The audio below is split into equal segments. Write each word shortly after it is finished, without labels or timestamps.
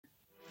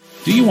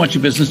Do you want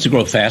your business to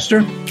grow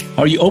faster?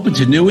 Are you open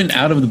to new and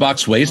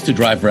out-of-the-box ways to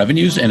drive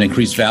revenues and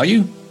increase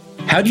value?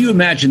 How do you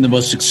imagine the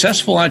most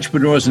successful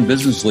entrepreneurs and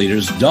business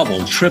leaders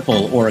double,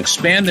 triple, or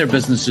expand their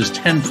businesses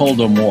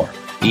tenfold or more?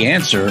 The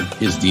answer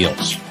is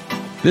deals.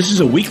 This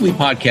is a weekly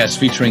podcast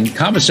featuring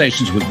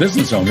conversations with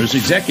business owners,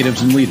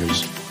 executives, and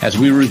leaders as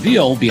we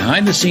reveal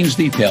behind-the-scenes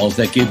details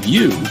that give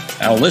you,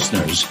 our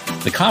listeners,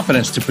 the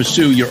confidence to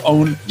pursue your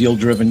own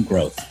deal-driven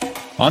growth.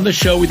 On the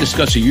show, we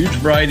discuss a huge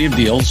variety of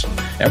deals,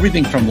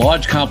 everything from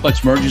large,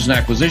 complex mergers and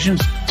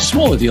acquisitions to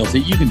smaller deals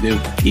that you can do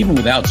even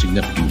without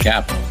significant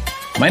capital.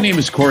 My name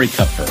is Corey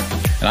Kupfer,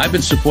 and I've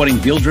been supporting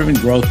deal-driven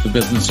growth for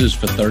businesses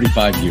for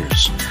 35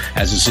 years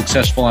as a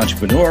successful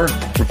entrepreneur,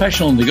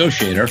 professional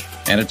negotiator,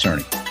 and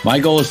attorney. My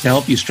goal is to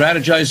help you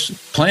strategize,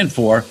 plan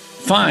for,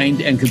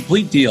 find, and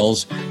complete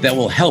deals that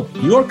will help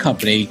your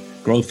company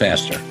grow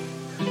faster.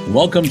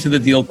 Welcome to the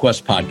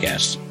DealQuest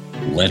podcast.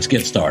 Let's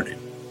get started.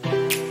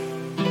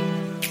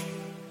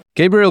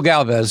 Gabriel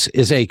Galvez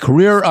is a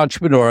career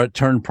entrepreneur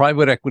turned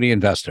private equity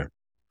investor.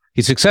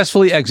 He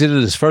successfully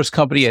exited his first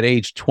company at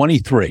age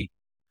 23,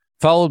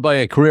 followed by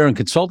a career in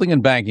consulting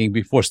and banking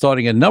before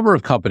starting a number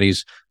of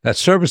companies that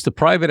service the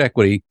private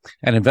equity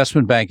and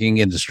investment banking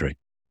industry.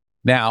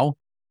 Now,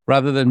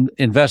 rather than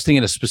investing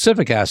in a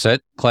specific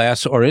asset,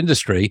 class, or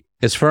industry,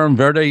 his firm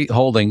Verde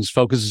Holdings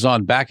focuses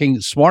on backing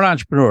smart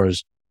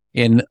entrepreneurs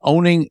in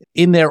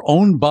their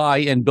own buy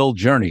and build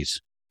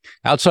journeys.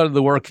 Outside of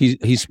the work,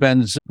 he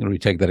spends, let me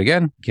take that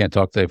again. Can't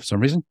talk today for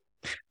some reason.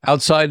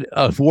 Outside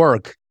of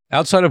work,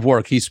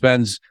 he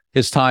spends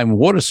his time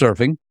water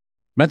surfing,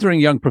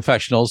 mentoring young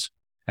professionals,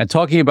 and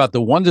talking about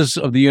the wonders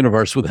of the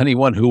universe with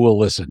anyone who will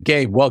listen.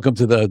 Gabe, welcome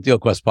to the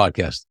DealQuest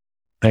podcast.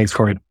 Thanks,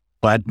 Corey.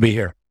 Glad to be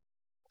here.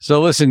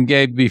 So listen,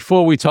 Gabe,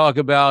 before we talk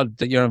about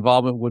your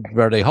involvement with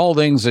Verde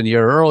Holdings and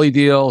your early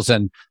deals,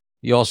 and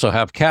you also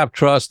have Cap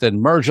Trust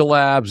and Merger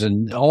Labs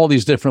and all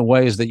these different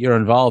ways that you're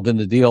involved in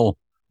the deal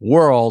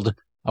world,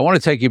 I want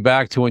to take you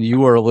back to when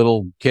you were a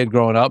little kid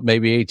growing up,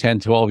 maybe 8, 10,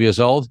 12 years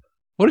old.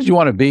 What did you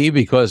want to be?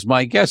 Because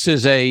my guess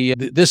is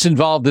this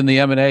involved in the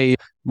M&A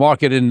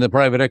market, in the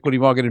private equity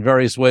market in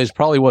various ways,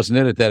 probably wasn't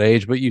it at that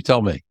age, but you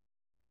tell me.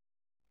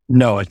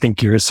 No, I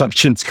think your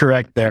assumption's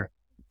correct there.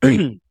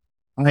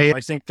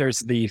 I think there's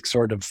the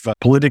sort of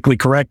politically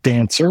correct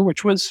answer,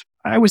 which was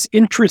I was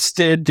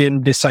interested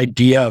in this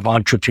idea of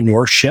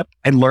entrepreneurship.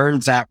 I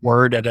learned that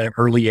word at an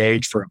early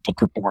age for a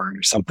book report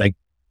or something.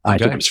 I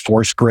think it was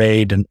fourth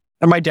grade. And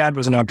my dad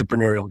was an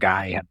entrepreneurial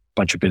guy. He had a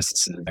bunch of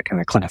businesses, that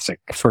kind of classic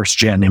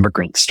first-gen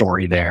immigrant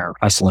story there,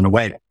 hustling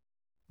away.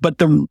 But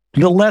the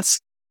less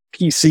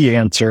PC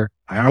answer,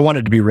 I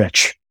wanted to be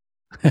rich.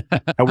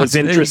 I was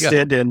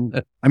interested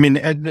in,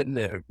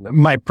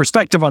 my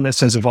perspective on this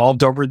has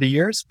evolved over the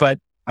years, but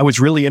I was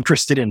really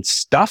interested in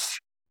stuff.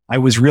 I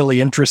was really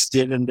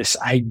interested in this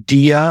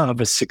idea of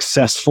a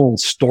successful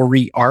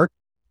story arc.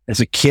 As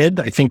a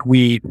kid, I think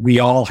we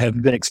all have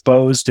been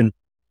exposed in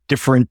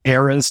different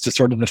eras to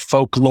sort of the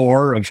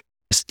folklore of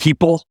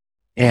people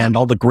and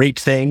all the great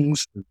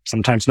things,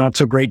 sometimes not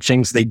so great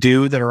things they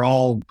do that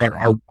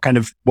are kind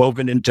of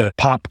woven into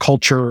pop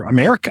culture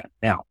America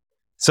now.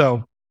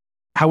 So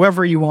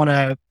however you want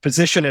to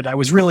position it, I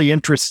was really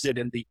interested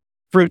in the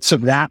fruits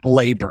of that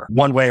labor,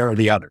 one way or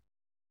the other.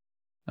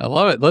 I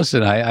love it.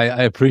 Listen,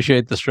 I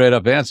appreciate the straight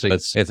up answer. I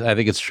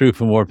think it's true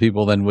for more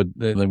people than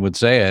would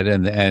say it.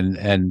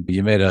 And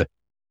you made a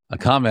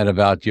comment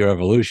about your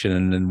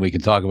evolution, and we can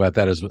talk about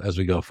that as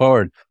we go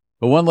forward.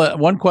 But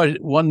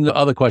one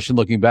other question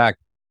looking back,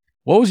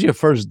 what was your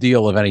first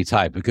deal of any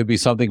type? It could be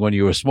something when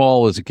you were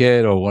small as a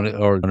kid, or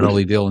an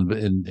early deal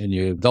in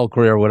your adult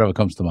career, or whatever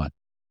comes to mind.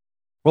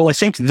 Well, I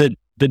think the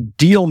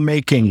deal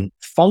making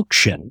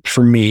function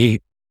for me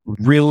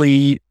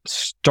really I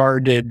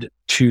started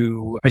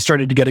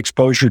to get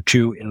exposure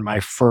to in my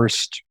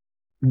first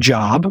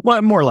job.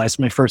 Well, more or less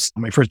my first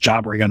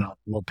job where I got a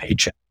little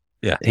paycheck.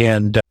 Yeah.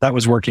 And that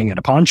was working at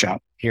a pawn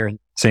shop here in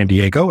San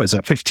Diego as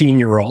a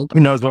 15-year-old who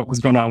knows what was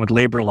going on with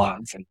labor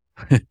laws in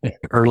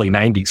early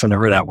 90s,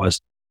 whenever that was.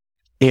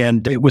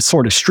 And it was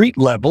sort of street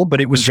level,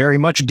 but it was very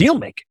much deal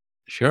making.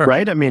 Sure.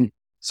 Right? I mean,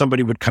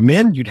 somebody would come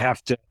in, you'd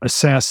have to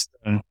assess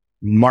the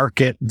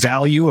market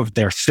value of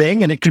their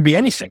thing. And it could be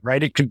anything,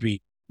 right? It could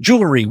be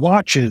jewelry,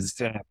 watches.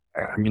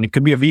 It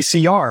could be a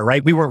VCR,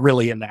 right? We weren't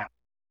really in that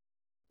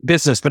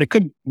business, but it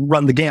could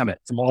run the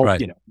gamut from all,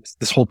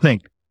 this whole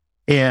thing.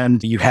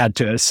 And you had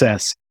to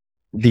assess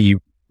the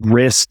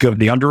risk of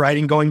the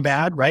underwriting going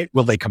bad, right?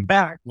 Will they come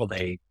back? Will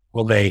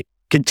they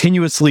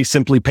continuously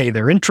simply pay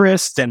their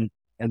interest and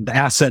the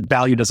asset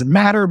value doesn't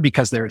matter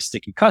because they're a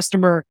sticky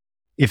customer?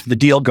 If the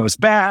deal goes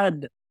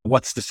bad,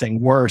 what's the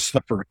thing worth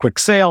for a quick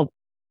sale?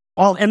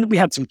 And we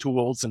had some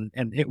tools and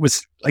it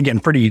was, again,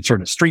 pretty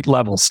sort of street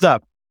level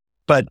stuff,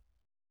 but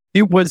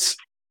it was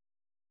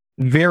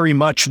very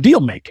much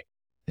deal making.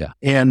 Yeah.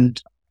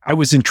 And I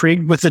was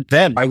intrigued with it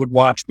then. I would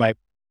watch my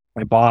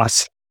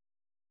boss,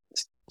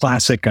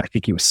 classic, I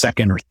think he was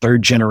second or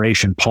third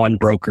generation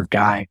pawnbroker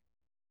guy,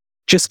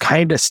 just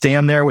kind of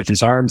stand there with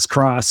his arms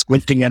crossed,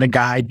 squinting at a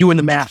guy, doing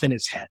the math in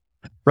his head.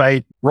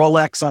 right?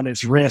 Rolex on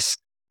his wrist,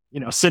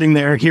 sitting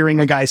there hearing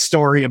a guy's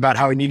story about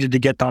how he needed to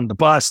get on the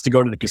bus to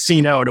go to the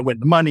casino to win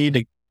the money,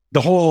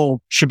 the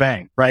whole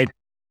shebang, right?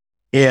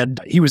 And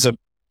he was a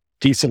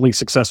decently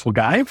successful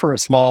guy for a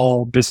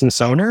small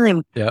business owner.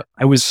 And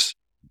I was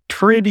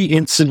pretty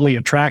instantly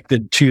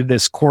attracted to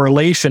this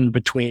correlation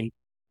between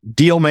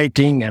deal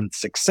making and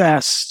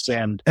success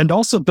and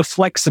also the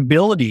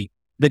flexibility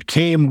that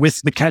came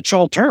with the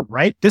catch-all term,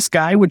 right? This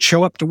guy would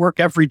show up to work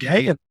every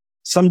day, and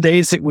some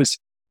days it was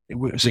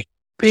a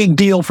big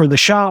deal for the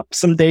shop.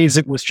 Some days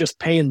it was just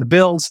paying the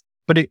bills,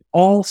 but it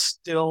all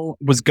still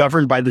was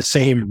governed by the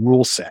same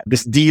rule set,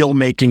 this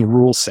deal-making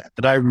rule set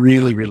that I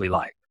really, really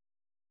like.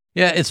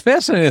 Yeah, it's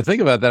fascinating to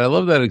think about that. I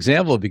love that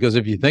example because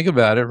if you think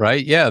about it,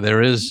 right? Yeah,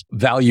 there is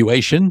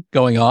valuation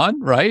going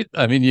on, right?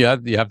 I mean, you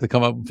have to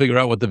come up and figure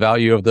out what the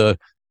value of the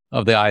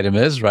item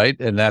is, right?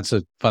 And that's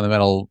a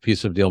fundamental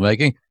piece of deal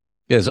making.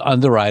 Is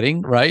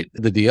underwriting, right?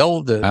 The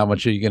deal, how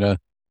much are you going to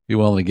be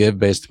willing to give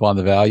based upon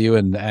the value,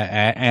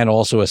 and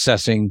also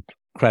assessing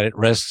credit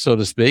risk, so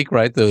to speak,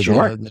 right?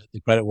 The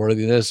credit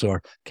worthiness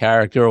or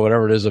character or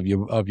whatever it is of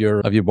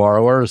your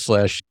borrower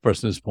 /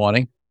 person who's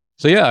pawning.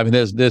 So yeah, I mean,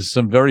 there's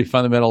some very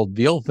fundamental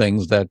deal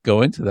things that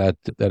go into that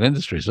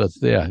industry. So it's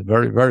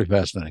very, very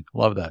fascinating.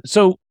 Love that.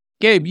 So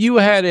Gabe, you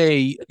had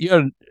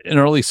an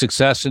early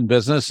success in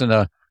business and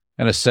a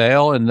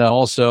sale, and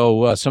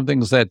also some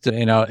things that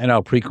in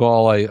our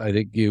pre-call, I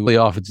think you really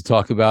offered to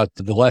talk about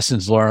the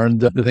lessons learned,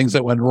 the things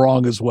that went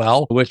wrong as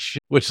well. Which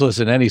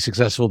listen, any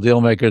successful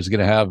deal maker is going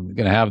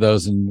to have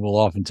those, and will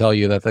often tell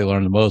you that they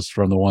learn the most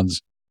from the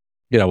ones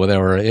where there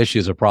were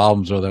issues or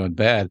problems or they went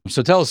bad.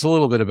 So tell us a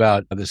little bit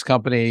about this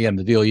company and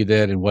the deal you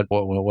did, and what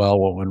went well,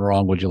 what went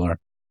wrong, what'd you learn?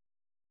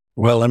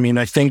 Well, I mean,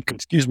 I think,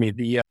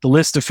 the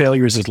list of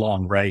failures is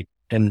long, right?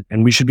 And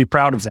we should be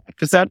proud of that,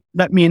 because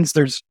that means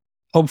there's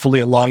hopefully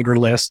a longer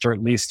list, or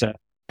at least a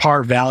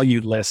par value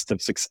list of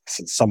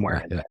successes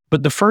somewhere. Yeah.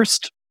 But the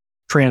first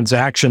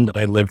transaction that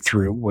I lived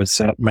through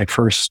was my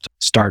first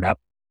startup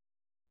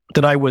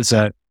that I was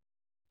an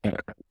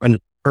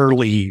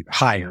early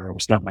hire. It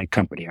was not my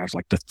company. I was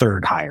like the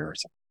third hire, or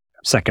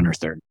second or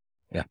third.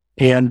 Yeah.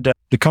 And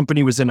the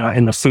company was in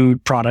the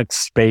food products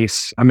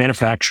space, a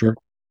manufacturer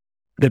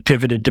that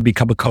pivoted to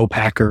become a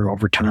co-packer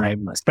over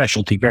time,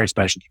 very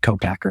specialty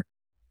co-packer.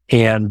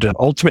 And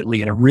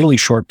ultimately, in a really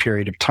short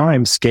period of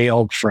time,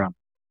 scaled from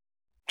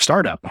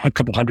startup, a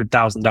couple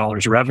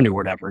 $100,000 revenue or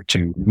whatever,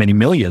 to many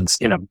millions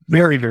in a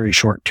very, very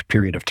short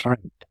period of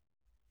time.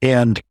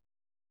 And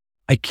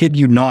I kid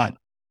you not,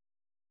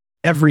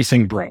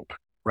 everything broke,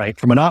 right?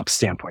 From an ops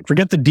standpoint.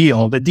 Forget the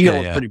deal. The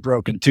deal was pretty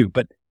broken too.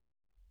 But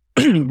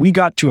we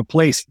got to a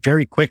place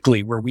very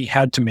quickly where we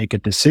had to make a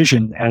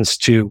decision as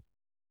to,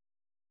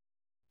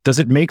 does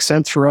it make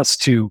sense for us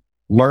to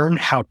learn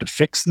how to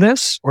fix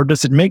this, or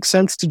does it make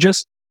sense to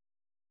just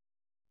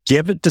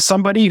give it to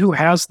somebody who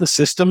has the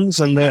systems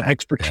and the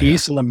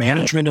expertise and the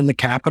management and the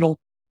capital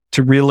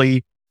to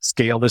really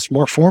scale this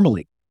more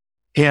formally?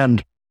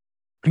 And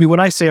I mean, when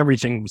I say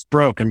everything was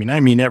broke, I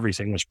mean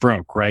everything was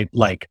broke, right?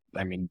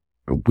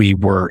 We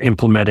were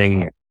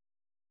implementing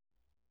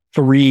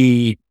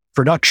 3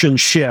 production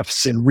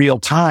shifts in real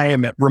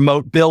time at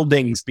remote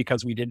buildings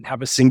because we didn't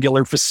have a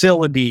singular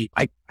facility.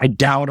 I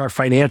doubt our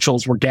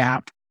financials were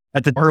GAAP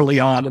early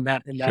on in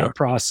that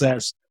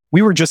process.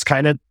 We were just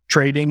kind of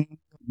trading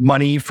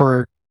money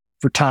for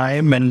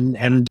time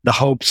and the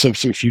hopes of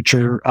some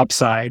future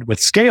upside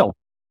with scale.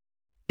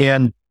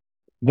 And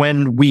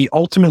when we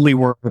ultimately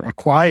were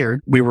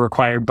acquired, we were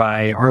acquired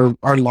by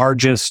our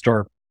largest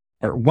or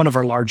one of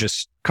our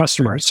largest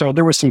customers. So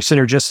there was some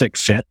synergistic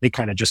fit. They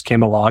kind of just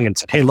came along and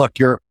said, hey, look,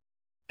 you're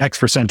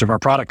X% of our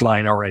product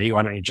line already.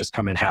 Why don't you just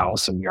come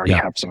in-house? And you already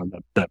have some of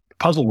the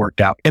puzzle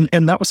worked out.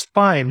 And that was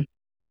fine.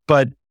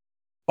 But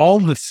all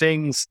the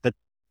things that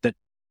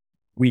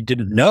we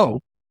didn't know,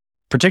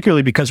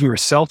 particularly because we were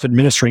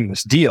self-administering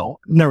this deal,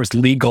 and there was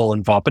legal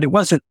involved, but it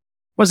wasn't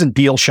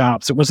deal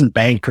shops. It wasn't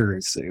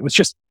bankers. It was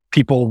just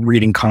people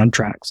reading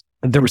contracts.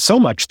 And there was so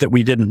much that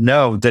we didn't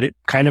know that it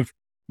kind of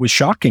was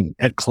shocking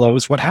at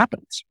close what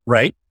happens,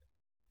 right?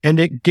 And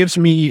it gives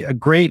me a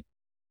great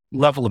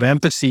level of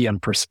empathy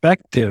and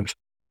perspective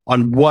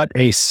on what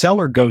a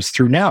seller goes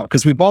through now,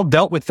 because we've all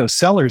dealt with those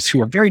sellers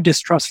who are very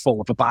distrustful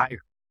of a buyer.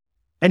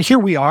 And here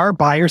we are,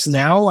 buyers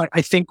now.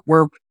 I think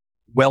we're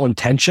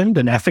well-intentioned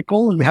and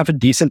ethical, and we have a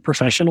decent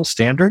professional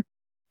standard.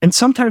 And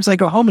sometimes I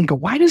go home and go,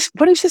 what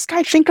does this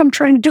guy think I'm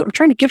trying to do? I'm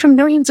trying to give him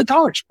millions of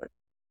dollars.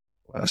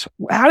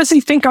 How does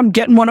he think I'm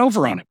getting one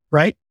over on him,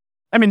 right?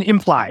 I mean,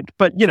 implied,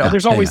 but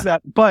there's always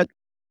that. But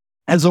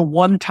as a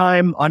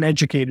one-time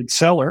uneducated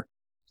seller,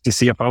 the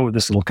CFO of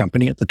this little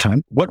company at the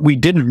time, what we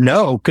didn't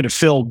know could have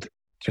filled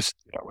just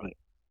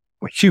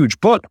a huge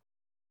book.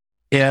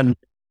 And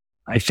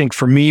I think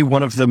for me,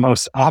 one of the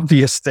most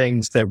obvious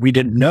things that we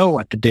didn't know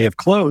at the day of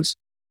close,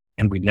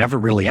 and we never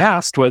really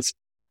asked, was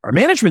our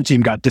management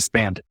team got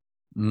disbanded.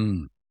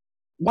 Again,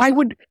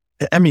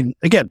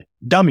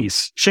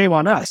 dummies, shame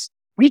on us.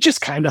 We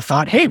just kind of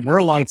thought, hey, we're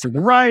along for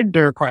the ride.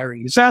 They're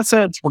acquiring these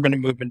assets. We're going to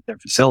move into their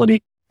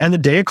facility. And the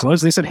day of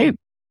close, they said, hey,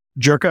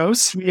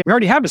 jerkos. We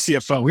already have a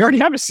CFO. We already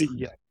have a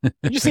CEO.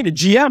 You just need a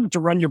GM to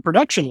run your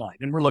production line.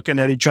 And we're looking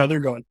at each other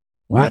going,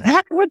 what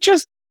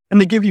just, and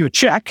they give you a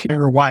check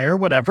or a wire,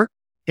 whatever.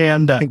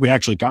 And I think we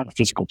actually got a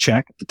physical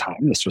check at the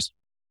time. This was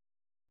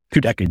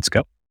 2 decades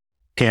ago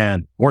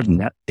and more than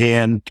that.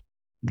 And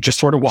just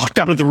sort of walked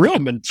out of the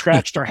room and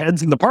scratched our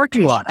heads in the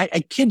parking lot.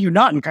 I kid you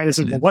not. And kind of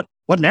said, well,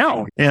 what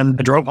now? And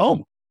I drove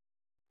home.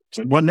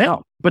 So what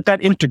now? But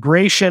that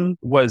integration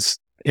was,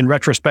 in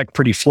retrospect,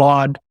 pretty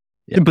flawed,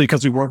 simply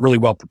because we weren't really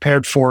well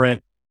prepared for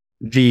it.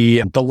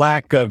 The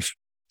lack of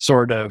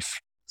sort of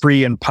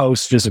pre and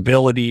post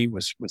visibility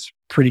was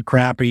pretty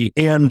crappy.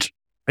 And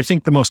I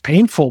think the most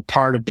painful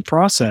part of the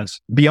process,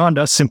 beyond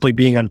us simply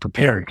being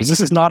unprepared, because this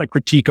is not a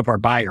critique of our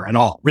buyer at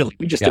all, really.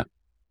 We just did,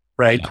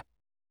 right? Yeah.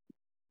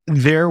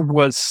 There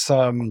was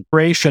some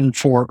preparation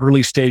for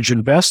early stage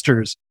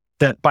investors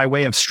that, by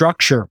way of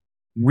structure,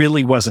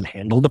 really wasn't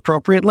handled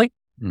appropriately.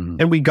 Mm-hmm.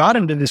 And we got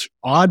into this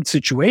odd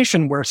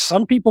situation where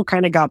some people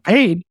kind of got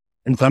paid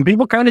and some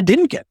people kind of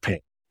didn't get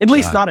paid, at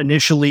least not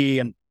initially.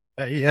 And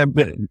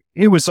but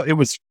it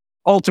was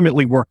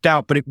ultimately worked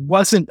out, but it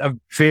wasn't a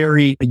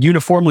very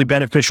uniformly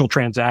beneficial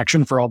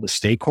transaction for all the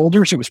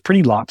stakeholders. It was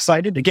pretty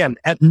lopsided. Again,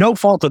 at no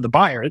fault of the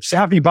buyer. It's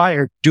savvy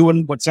buyer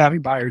doing what savvy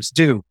buyers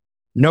do.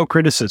 No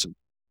criticism.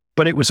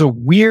 But it was a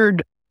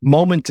weird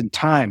moment in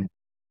time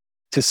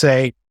to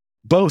say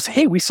both,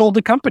 hey, we sold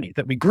a company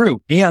that we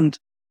grew, and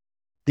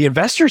the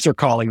investors are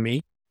calling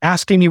me,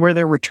 asking me where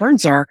their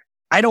returns are.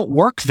 I don't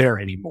work there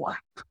anymore,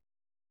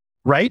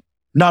 right?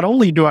 Not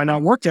only do I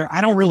not work there,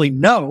 I don't really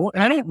know,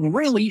 and I don't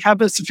really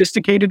have a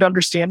sophisticated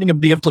understanding of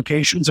the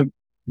implications of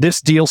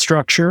this deal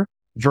structure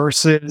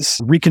versus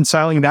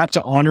reconciling that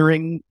to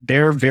honoring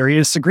their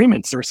various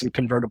agreements. There's some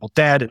convertible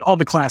debt and all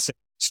the classic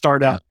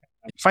startup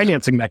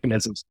financing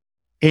mechanisms.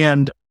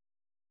 And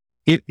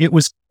it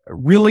was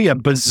really a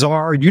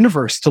bizarre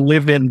universe to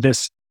live in,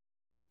 this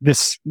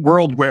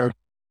world where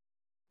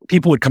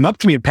people would come up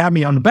to me and pat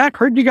me on the back.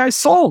 Heard you guys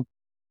sold.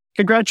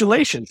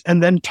 Congratulations.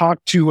 And then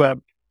talk to a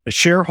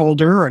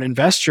shareholder or an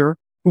investor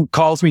who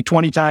calls me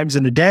 20 times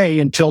in a day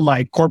until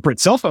my corporate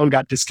cell phone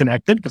got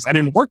disconnected because I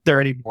didn't work there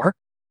anymore.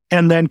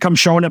 And then come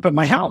showing up at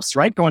my house,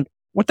 right? Going,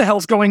 what the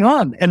hell's going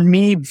on? And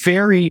me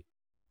very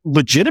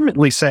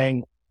legitimately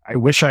saying, I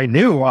wish I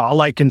knew.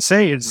 All I can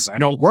say is I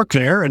don't work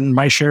there and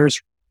my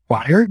shares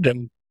wired,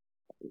 and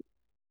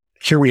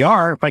here we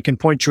are. If I can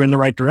point you in the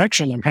right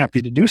direction, I'm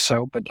happy to do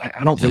so, but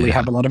I don't really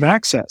have a lot of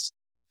access.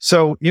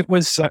 So it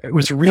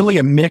was really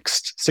a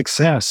mixed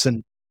success.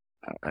 And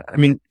I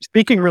mean,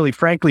 speaking really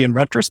frankly, in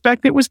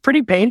retrospect, it was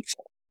pretty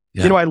painful.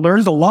 Yeah. You know, I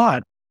learned a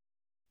lot,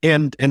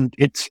 and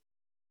it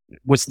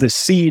was the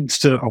seeds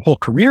to a whole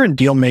career in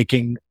deal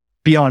making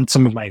beyond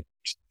some of my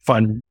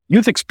fun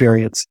youth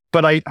experience.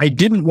 But I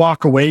didn't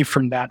walk away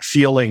from that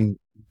feeling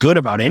good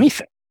about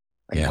anything.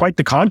 Quite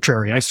the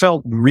contrary. I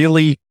felt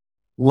really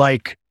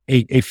like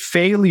a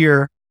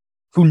failure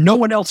who no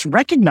one else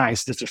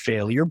recognized as a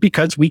failure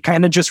because we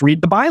kind of just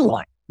read the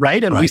byline,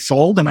 right? And we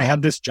sold, and I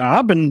had this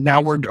job, and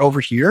now we're over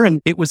here.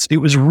 And it was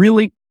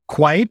really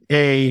quite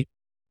a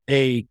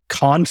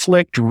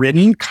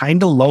conflict-ridden,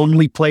 kind of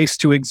lonely place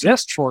to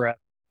exist for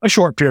a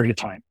short period of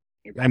time.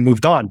 I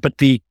moved on, but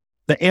the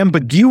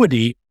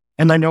ambiguity,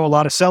 and I know a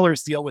lot of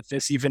sellers deal with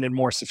this even in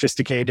more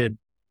sophisticated,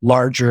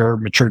 larger,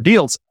 mature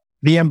deals,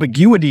 the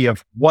ambiguity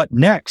of what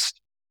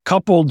next,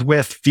 coupled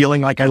with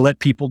feeling like I let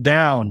people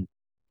down,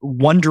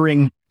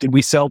 wondering, did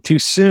we sell too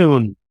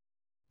soon?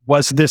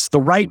 Was this the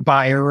right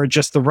buyer or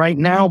just the right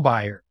now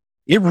buyer?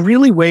 It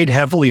really weighed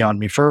heavily on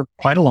me for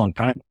quite a long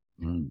time.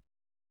 Mm.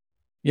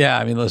 Yeah,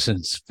 I mean, listen,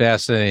 it's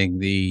fascinating.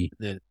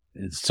 There's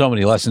so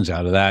many lessons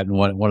out of that. And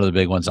one of the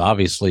big ones,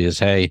 obviously, is,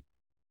 hey,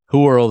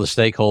 who are all the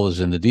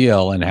stakeholders in the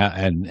deal, and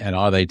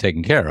are they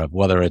taken care of?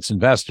 Whether it's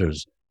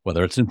investors,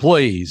 whether it's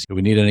employees, do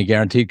we need any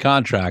guaranteed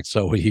contracts?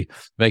 So we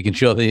making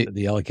sure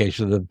the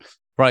allocation of the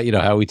right, you know,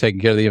 how are we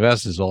taking care of the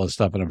investors, all this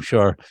stuff. And I'm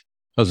sure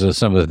those are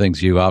some of the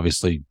things you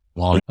obviously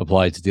want to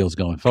apply to deals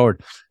going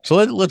forward. So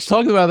let's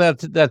talk about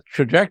that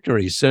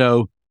trajectory.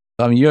 So,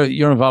 I mean,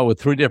 you're involved with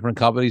 3 different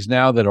companies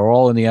now that are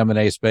all in the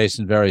M&A space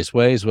in various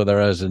ways, whether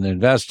as an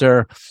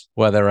investor,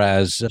 whether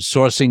as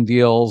sourcing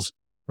deals,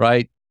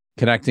 right?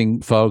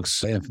 Connecting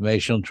folks,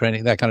 information,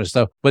 training, that kind of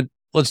stuff. But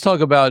let's talk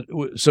about,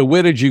 so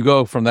where did you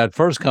go from that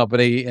first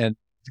company, and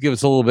give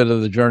us a little bit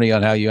of the journey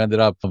on how you ended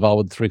up involved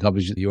with the 3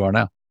 companies that you are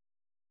now.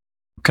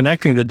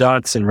 Connecting the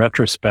dots in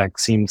retrospect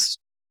seems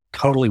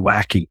totally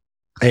wacky.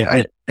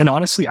 And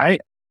honestly,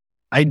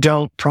 I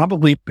don't,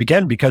 probably,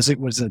 again, because it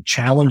was a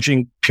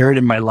challenging period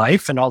in my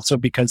life, and also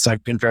because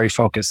I've been very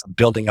focused on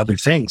building other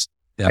things.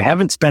 Yeah. I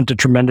haven't spent a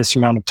tremendous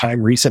amount of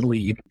time recently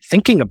even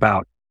thinking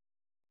about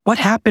what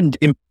happened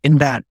in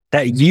that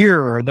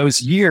year or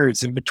those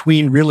years in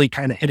between really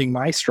kind of hitting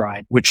my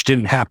stride, which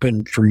didn't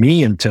happen for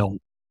me until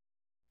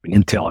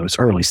I was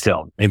early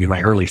still, maybe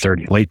my early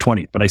 30s, late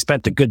 20s. But I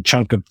spent a good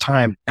chunk of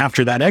time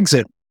after that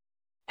exit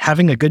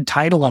having a good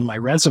title on my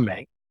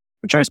resume,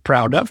 which I was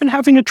proud of, and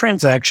having a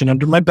transaction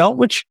under my belt,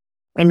 which,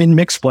 I mean,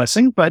 mixed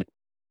blessing, but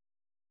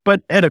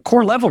at a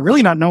core level,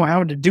 really not know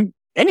how to do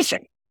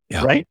anything.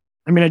 right?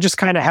 I mean, I just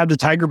kind of had the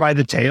tiger by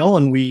the tail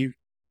and we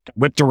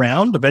whipped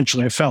around.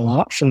 Eventually I fell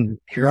off and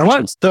here I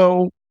was.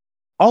 So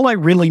all I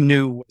really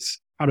knew was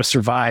how to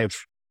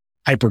survive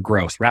hyper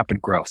growth,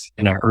 rapid growth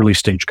in our early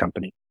stage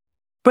company.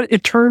 But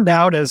it turned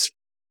out as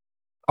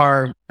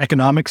our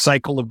economic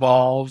cycle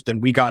evolved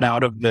and we got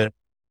out of the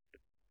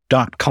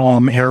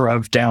 .com era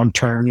of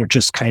downturn, which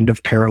is kind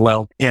of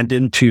parallel, and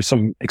into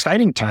some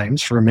exciting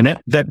times for a minute,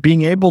 that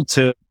being able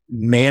to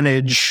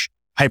manage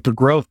hyper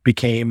growth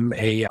became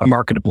a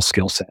marketable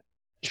skill set.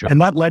 Sure.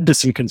 And that led to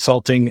some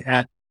consulting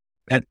at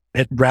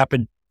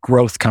rapid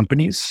growth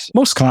companies,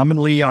 most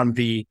commonly on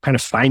the kind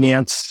of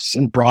finance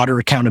and broader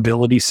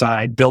accountability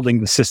side,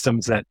 building the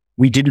systems that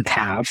we didn't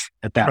have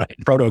at that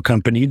proto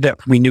company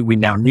that we knew we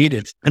now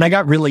needed. And I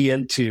got really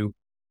into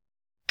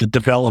the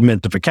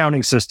development of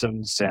accounting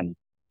systems and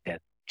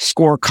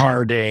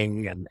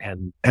scorecarding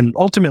and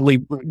ultimately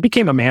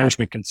became a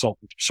management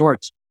consultant of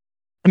sorts.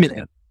 I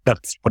mean,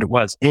 that's what it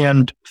was.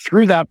 And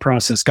through that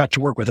process, got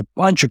to work with a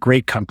bunch of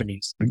great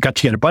companies, got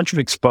to get a bunch of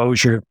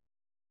exposure,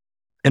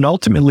 and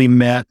ultimately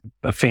met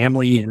a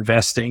family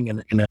investing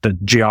in the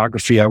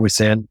geography I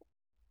was in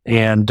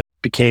and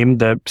became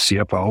the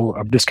CFO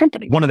of this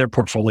company, one of their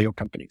portfolio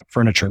companies,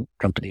 furniture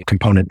company,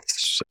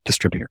 components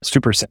distributor,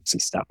 super sexy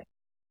stuff.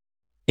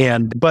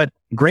 But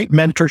great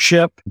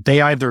mentorship.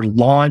 They either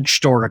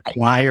launched or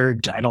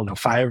acquired,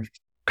 5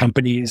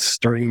 companies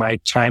during my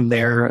time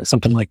there,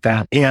 something like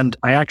that. And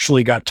I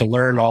actually got to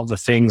learn all the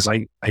things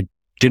I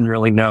didn't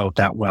really know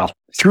that well.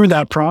 Through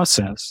that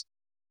process,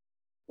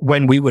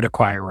 when we would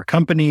acquire a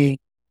company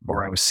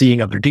or I was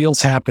seeing other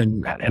deals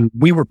happen and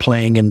we were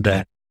playing in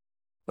the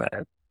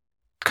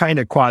kind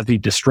of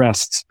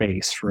quasi-distressed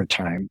space for a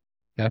time,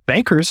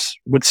 bankers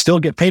would still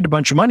get paid a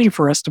bunch of money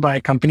for us to buy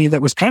a company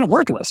that was kind of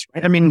worthless.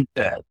 Right? I mean,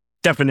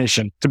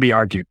 definition to be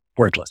argued,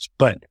 worthless,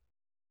 but it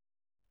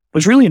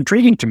was really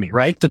intriguing to me,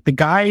 right? That the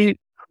guy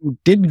who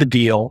did the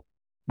deal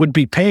would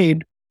be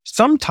paid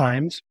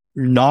sometimes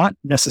not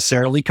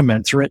necessarily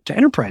commensurate to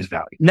enterprise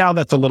value. Now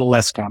that's a little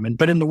less common,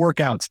 but in the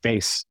workout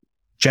space,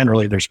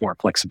 generally there's more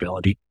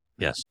flexibility.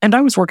 Yes. And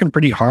I was working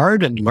pretty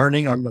hard and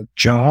learning on the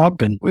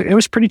job, and it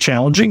was pretty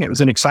challenging. It was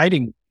an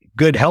exciting,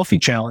 good, healthy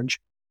challenge.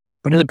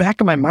 But in the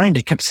back of my mind,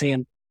 I kept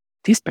saying,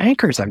 these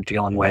bankers I'm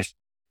dealing with,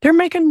 they're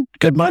making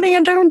good money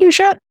and don't do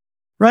shit,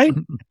 right?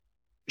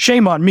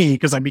 Shame on me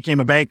because I became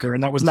a banker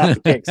and that was not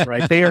the case,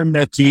 right? They earn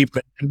their keep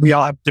and we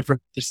all have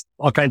there's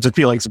all kinds of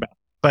feelings about it.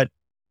 But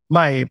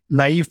my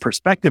naive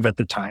perspective at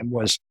the time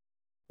was,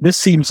 this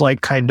seems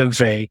like kind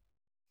of a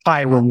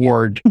high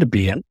reward to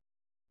be in.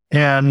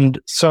 And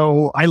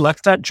so I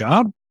left that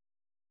job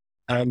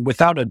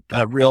without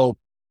a real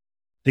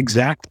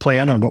exact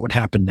plan on what would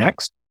happen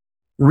next.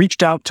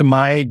 Reached out to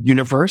my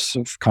universe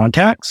of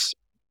contacts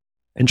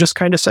and just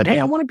kind of said, hey,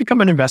 I want to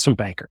become an investment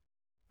banker.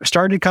 I've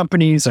started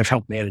companies. I've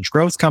helped manage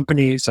growth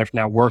companies. I've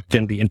now worked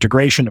in the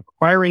integration of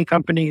acquiring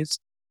companies,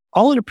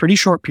 all in a pretty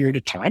short period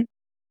of time.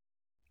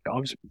 I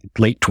was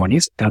late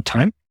 20s at that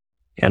time.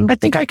 And I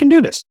think I can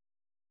do this.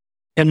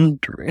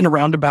 And in a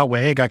roundabout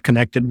way, I got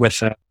connected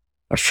with a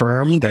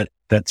firm that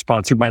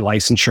sponsored my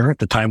licensure. At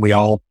the time, we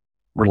all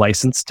were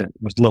licensed. It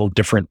was a little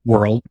different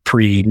world,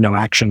 no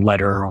action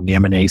letter on the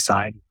M&A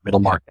side, middle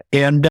market.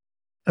 And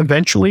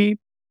eventually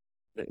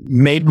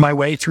made my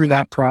way through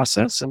that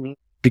process and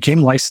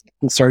became licensed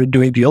and started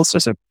doing deals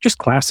as a just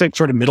classic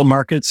sort of middle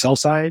market sell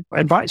side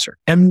advisor.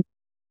 And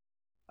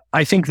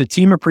I think the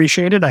team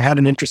appreciated. I had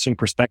an interesting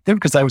perspective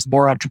because I was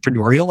more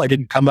entrepreneurial. I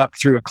didn't come up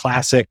through a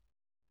classic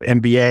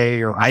MBA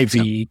or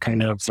Ivy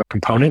kind of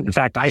component. In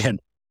fact, I had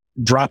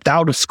dropped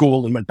out of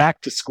school and went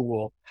back to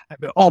school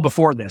all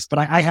before this, but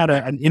I had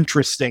an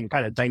interesting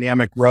kind of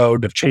dynamic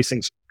road of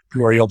chasing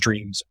entrepreneurial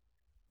dreams,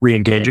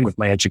 re-engaging with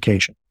my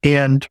education.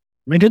 And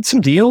I did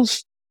some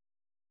deals,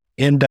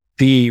 and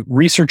the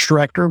research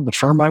director of the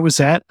firm I was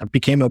at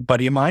became a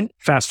buddy of mine.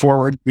 Fast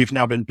forward, we've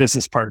now been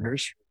business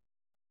partners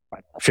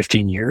for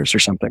 15 years or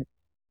something.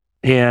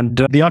 And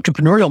the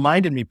entrepreneurial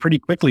mind in me pretty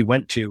quickly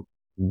went to,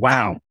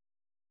 wow,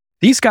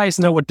 these guys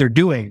know what they're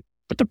doing,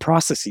 but the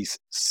processes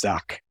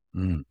suck.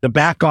 The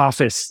back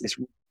office is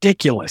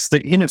ridiculous.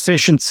 The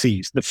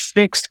inefficiencies, the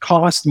fixed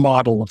cost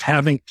model of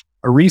having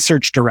a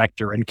research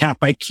director and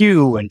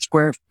CapIQ and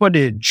square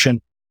footage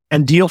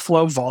and deal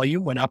flow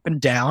volume went up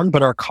and down,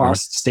 but our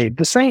costs stayed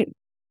the same.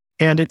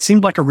 And it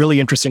seemed like a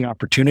really interesting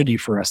opportunity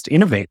for us to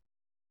innovate.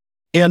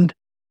 And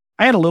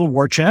I had a little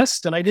war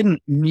chest and I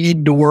didn't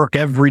need to work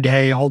every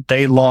day, all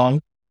day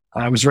long.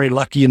 I was very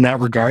lucky in that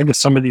regard with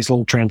some of these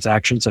little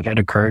transactions that had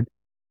occurred.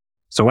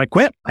 So I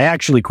quit. I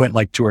actually quit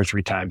like 2 or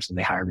 3 times and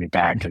they hired me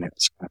back, and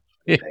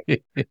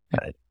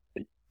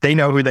they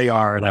know who they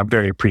are and I'm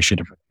very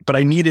appreciative. But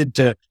I needed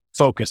to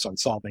focus on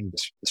solving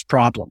this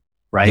problem,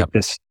 right? Yep.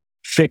 This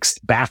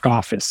fixed back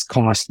office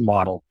cost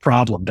model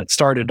problem that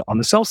started on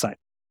the sell side.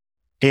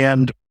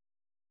 And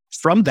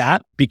from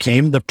that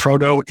became the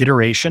proto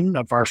iteration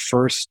of our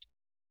first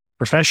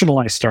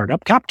professionalized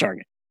startup,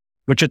 CapTarget,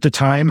 which at the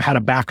time had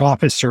a back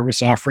office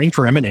service offering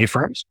for M&A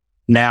firms.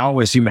 now,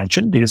 as you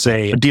mentioned, is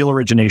a deal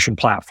origination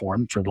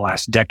platform for the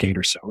last decade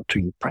or so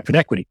to private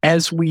equity.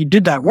 As we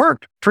did that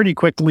work, pretty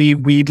quickly,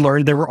 we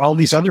learned there were all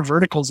these other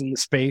verticals in the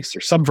space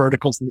or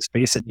sub-verticals in the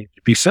space that needed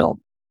to be filled.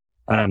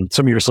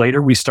 Some years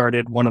later, we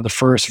started one of the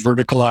first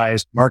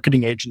verticalized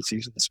marketing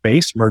agencies in the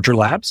space, Merger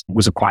Labs,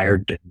 was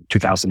acquired in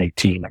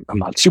 2018. I'm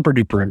not super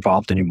duper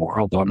involved anymore,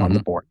 although I'm on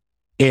the board.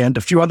 And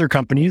a few other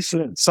companies,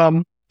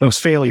 some those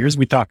failures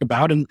we talk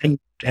about,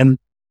 and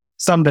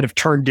some that have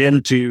turned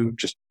into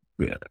just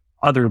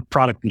other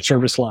product and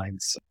service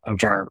lines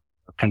of our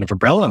kind of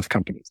umbrella of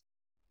companies.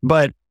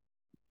 But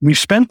we've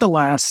spent the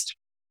last,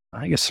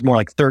 I guess more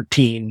like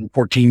 13,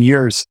 14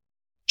 years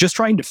just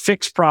trying to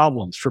fix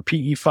problems for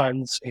PE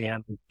funds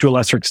and to a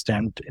lesser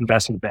extent,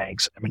 investment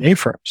banks, M&A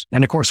firms.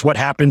 And of course, what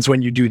happens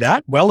when you do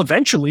that? Well,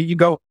 eventually you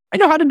go, I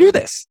know how to do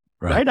this,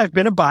 right? I've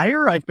been a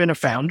buyer. I've been a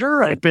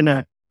founder. I've been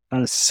a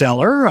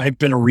seller. I've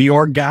been a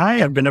reorg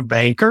guy. I've been a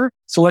banker.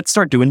 So let's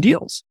start doing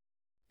deals.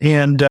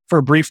 And for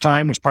a brief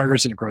time, was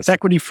partners in a growth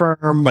equity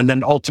firm, and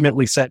then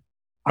ultimately said,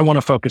 I want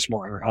to focus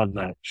more on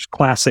the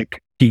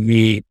classic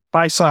PE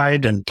buy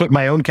side and put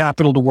my own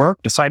capital to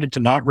work, decided to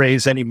not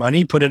raise any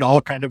money, put it all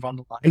kind of on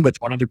the line with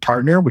one other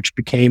partner, which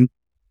became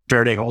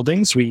Verde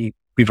Holdings. We've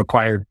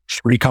acquired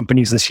 3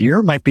 companies this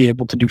year, might be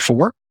able to do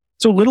 4.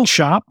 So little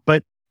shop,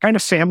 but kind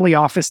of family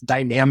office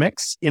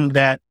dynamics in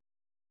that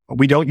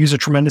we don't use a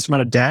tremendous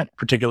amount of debt,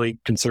 particularly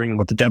considering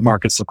what the debt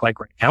markets look like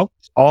right now.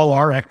 All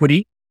our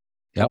equity.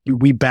 Yep.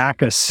 We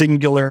back a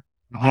singular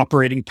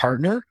operating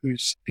partner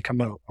who's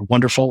become a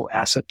wonderful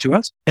asset to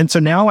us. And so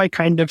now I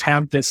kind of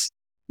have this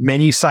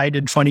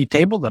many-sided funny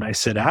table that I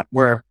sit at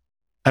where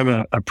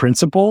I'm a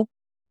principal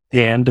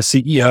and a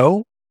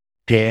CEO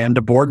and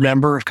a board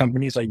member of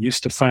companies I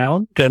used to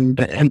found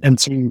and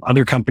some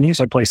other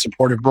companies I play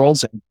supportive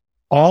roles in,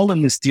 all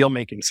in this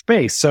deal-making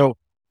space. So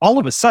all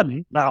of a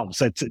sudden,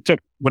 it took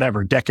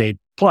whatever, decade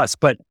plus,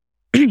 but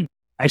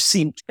I've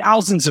seen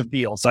thousands of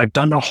deals. I've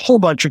done a whole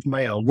bunch of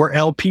my own. We're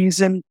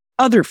LPs in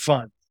other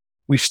funds.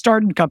 We've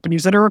started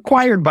companies that are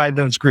acquired by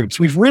those groups.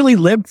 We've really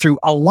lived through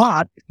a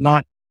lot,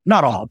 not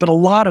all, but a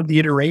lot of the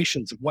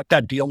iterations of what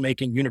that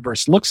deal-making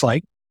universe looks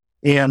like.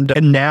 And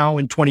now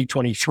in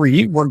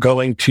 2023, we're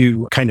going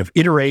to kind of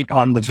iterate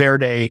on the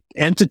Verde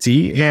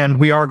entity, and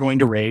we are going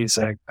to raise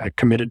a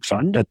committed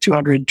fund, a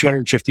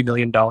 $250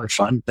 million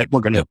fund that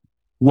we're going to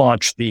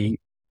launch the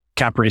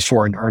cap raise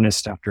for in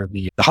earnest after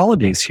the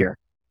holidays here.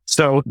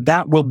 So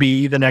that will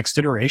be the next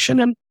iteration,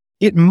 and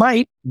it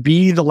might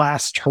be the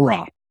last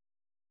hurrah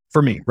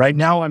for me. Right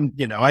now,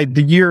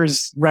 the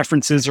year's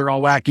references are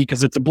all wacky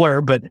because it's a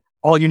blur, but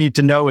all you need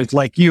to know is,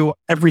 like you,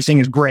 everything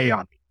is gray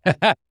on me.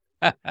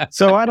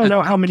 So I don't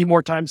know how many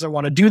more times I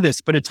want to do this,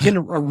 but it's been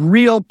a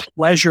real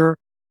pleasure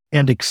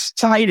and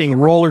exciting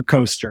roller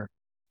coaster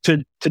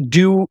to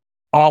do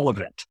all of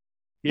it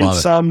in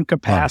some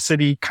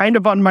capacity, kind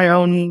of on my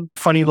own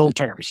funny little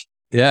terms.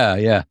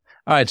 Yeah.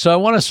 All right. So I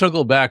want to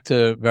circle back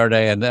to Verde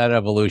and that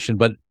evolution,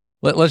 but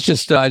let's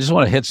just, I just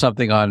want to hit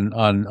something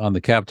on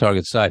the Cap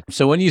Target side.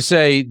 So when you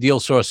say deal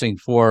sourcing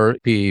for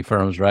PE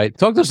firms, right?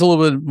 Talk to us a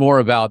little bit more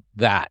about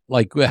that.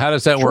 Like, how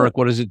does that work?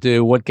 What does it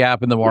do? What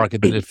gap in the market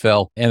did it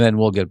fill? And then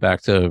we'll get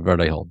back to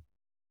Verde Hold.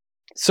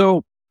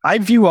 So I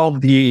view all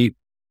the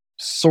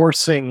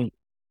sourcing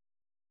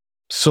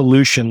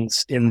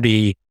solutions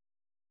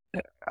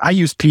I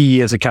use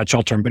PE as a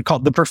catch-all term, but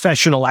called the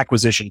professional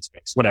acquisition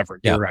space, whatever.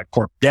 Yeah. You're a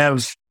corp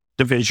dev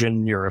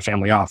division, you're a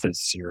family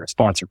office, you're a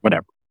sponsor,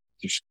 whatever.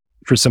 Just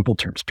for simple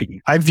terms, PE.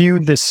 I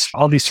view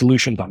all these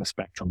solutions on a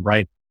spectrum,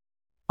 right?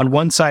 On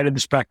one side of the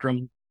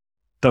spectrum,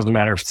 doesn't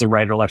matter if it's the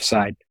right or left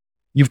side,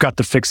 you've got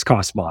the fixed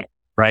cost model,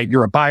 right?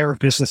 You're a buyer of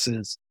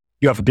businesses.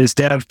 You have a biz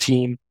dev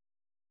team.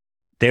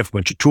 They have a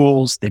bunch of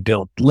tools. They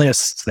build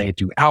lists. They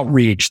do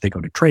outreach. They go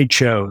to trade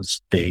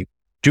shows. They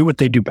do what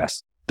they do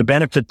best. The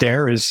benefit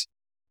there is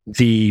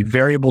the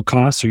variable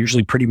costs are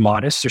usually pretty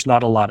modest. There's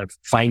not a lot of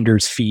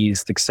finder's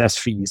fees, success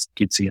fees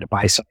you'd see at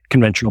a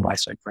conventional buy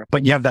side firm,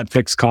 but you have that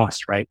fixed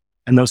cost, right?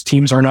 And those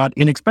teams are not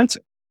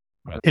inexpensive.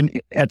 Right.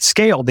 And at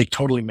scale, they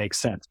totally make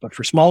sense. But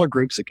for smaller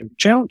groups, it can be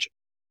challenging.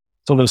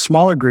 So those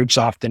smaller groups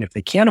often, if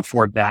they can't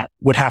afford that,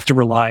 would have to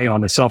rely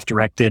on a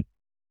self-directed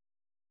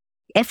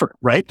effort,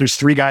 right? There's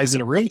 3 guys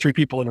in a room, 3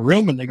 people in a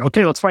room, and they go,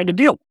 okay, let's find a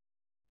deal.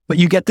 But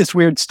you get this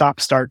weird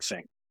stop-start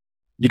thing.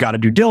 You got to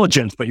do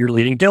diligence, but you're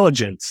leading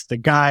diligence. The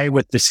guy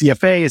with the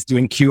CFA is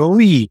doing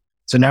QOE.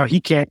 So now he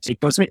can't take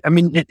those. I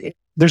mean,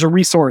 there's a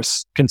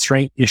resource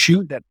constraint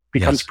issue that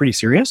becomes pretty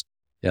serious.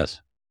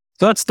 Yes.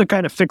 So that's the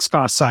kind of fixed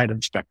cost side of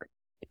the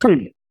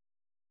spectrum.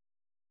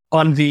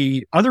 On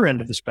the other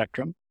end of the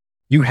spectrum,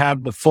 you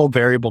have the full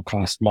variable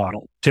cost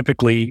model,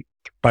 typically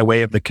by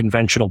way of the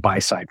conventional buy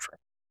side firm.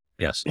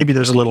 Yes. Maybe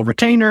there's a little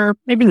retainer.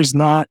 Maybe there's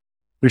not.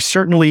 There's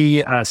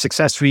certainly a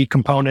success fee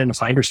component, a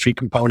finder's fee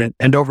component.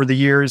 And over the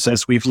years,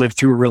 as we've lived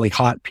through a really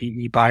hot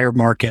PE buyer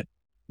market,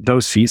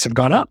 those fees have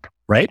gone up,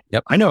 right?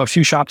 Yep. I know a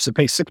few shops that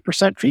pay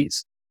 6%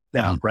 fees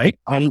now, right?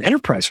 On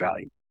enterprise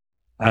value.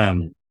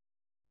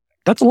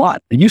 That's a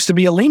lot. It used to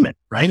be a Lehman,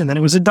 right? And then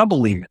it was a double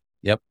Lehman.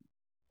 Yep.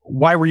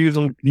 Why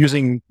we're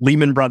using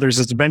Lehman Brothers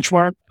as a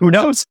benchmark, who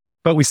knows?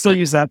 But we still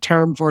use that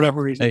term for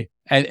whatever reason. Hey,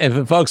 and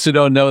for folks who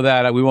don't know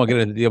that, we won't get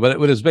into the deal, but it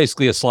was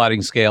basically a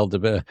sliding scale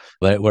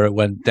where it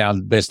went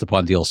down based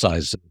upon deal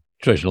size,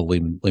 traditional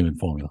Lehman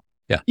formula.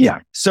 Yeah.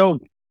 Yeah. So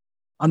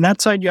on that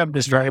side, you have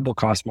this variable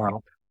cost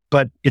model,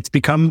 but it's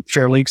become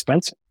fairly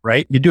expensive,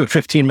 right? You do a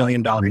 $15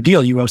 million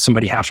deal, you owe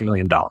somebody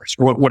 $500,000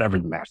 or whatever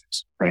the math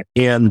is, right?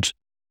 And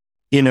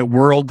in a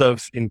world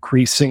of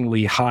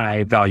increasingly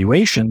high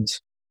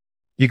valuations,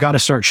 you got to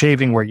start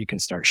shaving where you can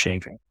start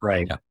shaving,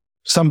 right? Yeah.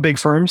 Some big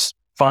firms,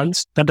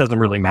 funds, that doesn't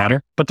really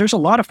matter. But there's a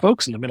lot of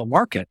folks in the middle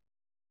market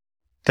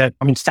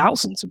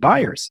thousands of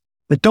buyers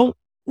that don't,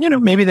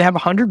 maybe they have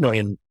 $100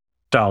 million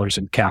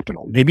in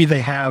capital. Maybe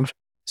they have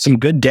some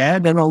good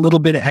debt and a little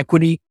bit of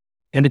equity.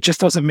 And it just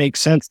doesn't make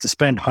sense to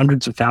spend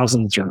hundreds of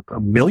thousands or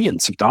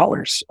millions of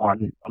dollars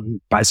on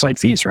buy-side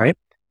fees, right?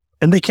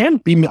 And they can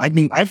be,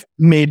 I've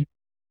made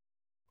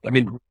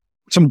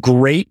some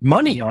great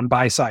money on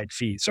buy-side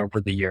fees over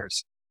the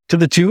years to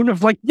the tune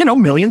of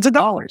millions of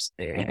dollars.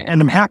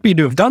 And I'm happy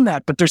to have done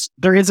that, but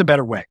there is a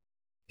better way.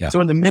 Yeah.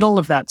 So in the middle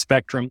of that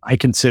spectrum, I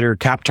consider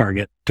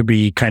CapTarget to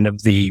be kind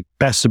of the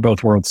best of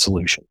both worlds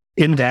solution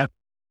in that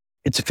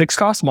it's a fixed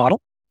cost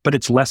model, but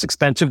it's less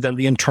expensive than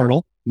the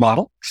internal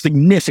model,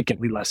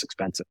 significantly less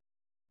expensive.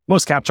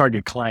 Most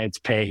CapTarget clients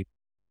pay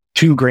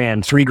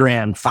 $2,000,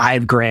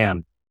 $3,000,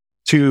 $5,000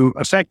 to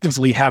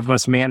effectively have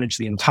us manage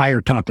the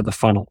entire top of the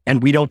funnel.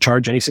 And we don't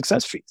charge any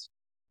success fees.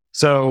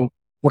 So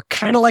we're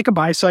kind of like a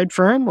buy-side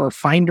firm or a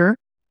finder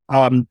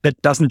that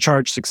doesn't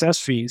charge success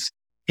fees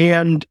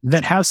and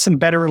that has some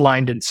better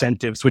aligned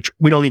incentives, which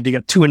we don't need to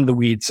get too into the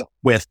weeds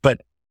with.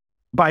 But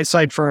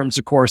buy-side firms,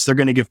 of course, they're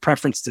going to give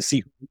preference to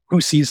see who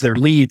sees their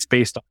leads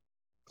based on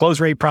close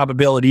rate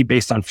probability,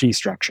 based on fee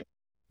structure.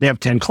 They have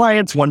 10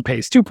 clients, one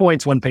pays 2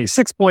 points, one pays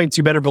 6 points.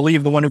 You better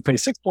believe the one who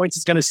pays 6 points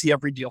is going to see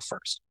every deal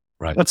first.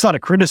 Right. That's not a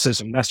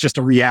criticism. That's just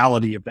a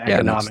reality of the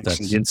economics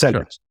and the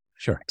incentives.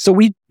 Sure. So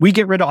we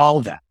get rid of all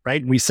of that,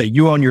 right? We say,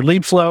 you own your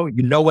lead flow.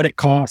 You know what it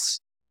costs.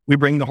 We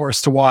bring the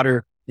horse to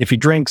water. If he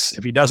drinks,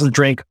 if he doesn't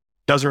drink,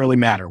 doesn't really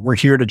matter. We're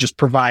here to just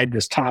provide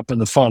this top of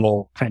the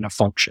funnel kind of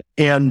function.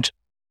 And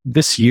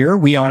this year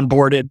we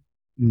onboarded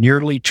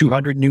nearly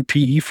 200 new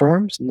PE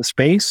firms in the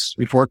space.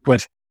 We've worked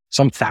with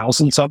some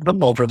thousands of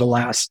them over the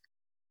last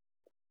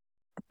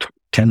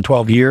 10,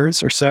 12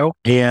 years or so.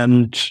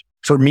 And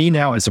for me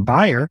now as a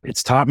buyer,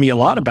 it's taught me a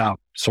lot about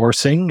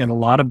sourcing and a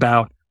lot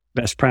about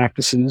best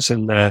practices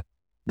and the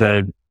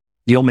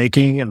deal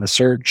making and the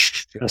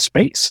search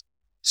space.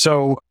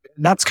 So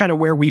that's kind of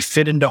where we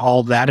fit into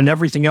all that. And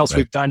everything else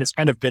we've done has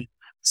kind of been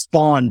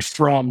spawned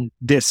from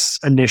this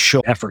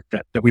initial effort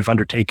that we've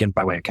undertaken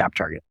by way of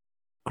CapTarget.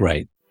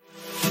 Great.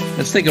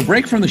 Let's take a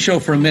break from the show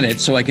for a minute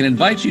so I can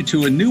invite you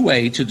to a new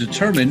way to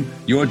determine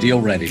your deal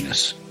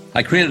readiness.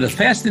 I created a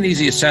fast and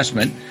easy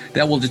assessment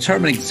that will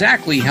determine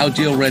exactly how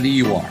deal ready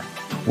you are.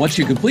 Once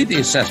you complete the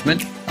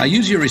assessment, I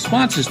use your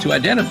responses to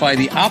identify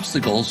the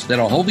obstacles that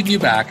are holding you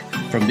back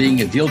from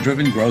being a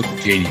deal-driven growth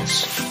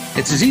genius.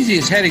 It's as easy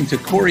as heading to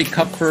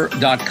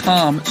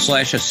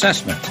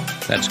CoreyKupfer.com/assessment.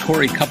 That's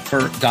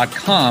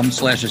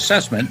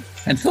CoreyKupfer.com/assessment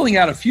and filling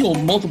out a few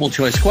multiple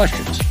choice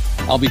questions.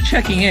 I'll be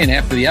checking in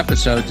after the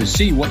episode to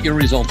see what your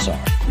results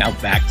are. Now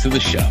back to the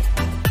show.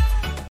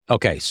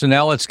 Okay, so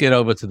now let's get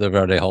over to the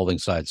Verde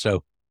Holdings side.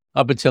 So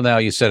up until now,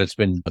 you said it's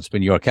been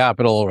your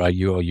capital, right?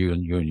 You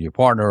and your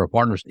partner or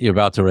partners, you're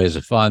about to raise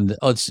a fund.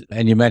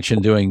 And you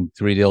mentioned doing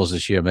 3 deals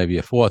this year, maybe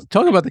a 4th.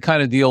 Talk about the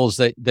kind of deals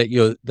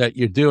that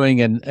you're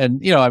doing,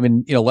 and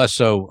less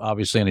so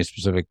obviously any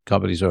specific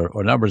companies or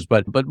numbers,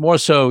 but more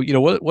so,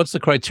 what's the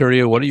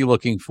criteria? What are you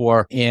looking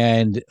for?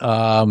 And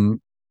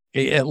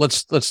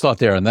let's start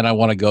there, and then I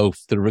want to go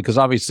through, because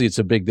obviously it's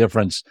a big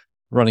difference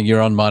running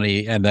your own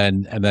money and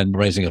then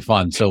raising a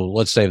fund. So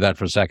let's save that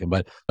for a second.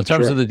 But in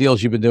terms of the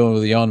deals you've been doing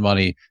with your own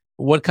money,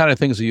 what kind of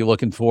things are you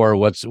looking for?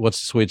 What's the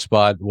sweet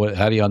spot?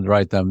 How do you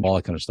underwrite them? All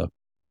that kind of stuff.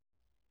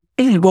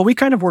 Well, we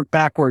kind of work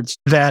backwards.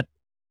 That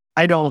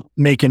I don't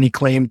make any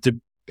claim to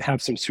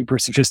have some super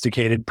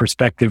sophisticated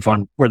perspective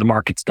on where the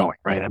market's going,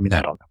 right? I mean,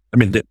 I don't know. I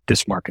mean,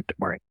 this market that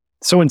we're in.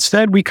 So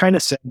instead, we kind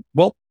of said,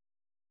 well,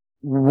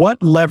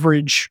 what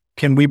leverage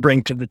can we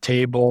bring to the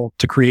table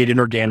to create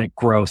inorganic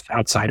growth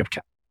outside of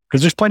capital?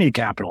 Because there's plenty of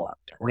capital out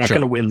there. We're not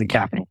going to win the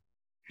capital.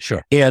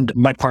 Sure. And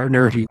my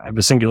partner, I have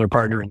a singular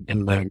partner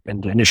in the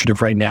initiative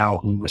right now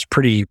who was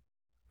pretty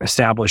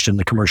established in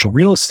the commercial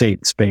real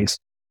estate space,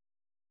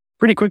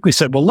 pretty quickly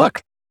said, well,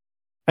 look,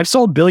 I've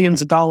sold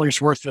billions of dollars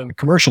worth of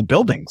commercial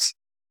buildings.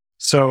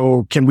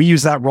 So can we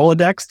use that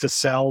Rolodex to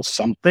sell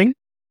something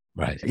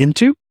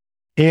into?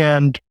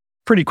 And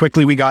pretty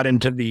quickly we got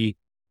into the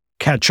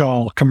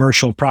catch-all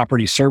commercial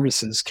property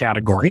services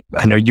category.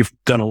 I know you've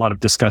done a lot of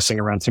discussing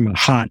around some of the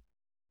hot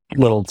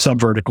little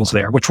sub-verticals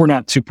there, which we're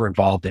not super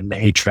involved in, the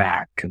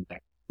HVAC and the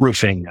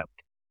roofing,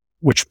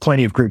 which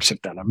plenty of groups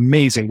have done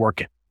amazing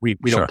work in. We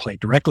don't play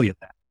directly at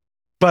that.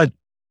 But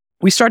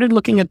we started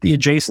looking at the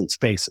adjacent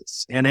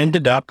spaces and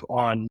ended up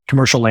on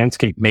commercial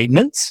landscape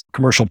maintenance,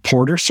 commercial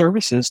porter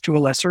services to a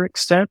lesser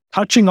extent,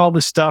 touching all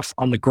the stuff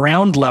on the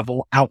ground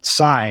level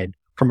outside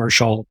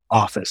commercial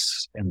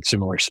office and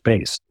similar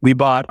space. We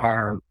bought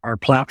our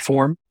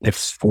platform, a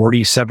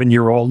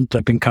 47-year-old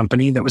typing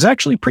company that was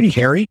actually pretty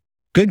hairy,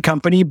 good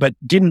company, but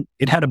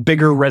it had a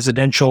bigger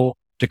residential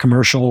to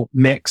commercial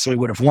mix we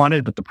would have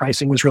wanted, but the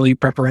pricing was really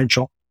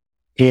preferential.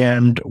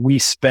 And we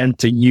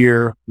spent a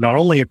year not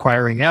only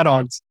acquiring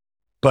add-ons,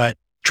 but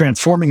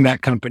transforming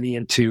that company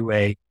into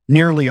a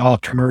nearly all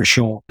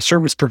commercial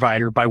service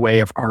provider by way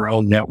of our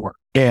own network.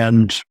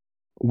 And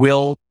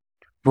we'll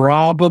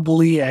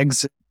probably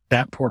exit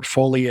that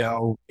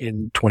portfolio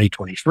in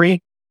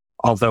 2023,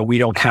 although we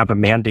don't have a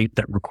mandate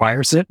that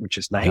requires it, which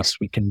is nice.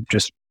 We can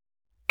just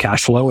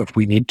cash flow if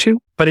we need to,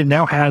 but it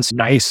now has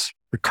nice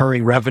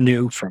recurring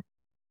revenue from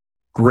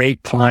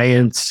great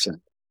clients and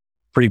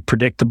pretty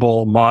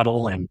predictable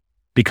model. And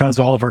because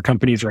all of our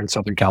companies are in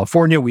Southern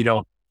California, we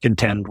don't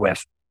contend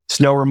with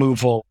snow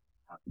removal.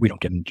 We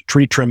don't get into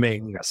tree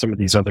trimming, some of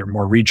these other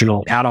more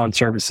regional add-on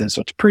services.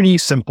 So it's pretty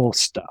simple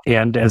stuff.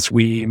 And as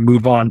we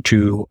move on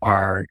to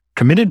our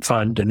committed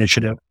fund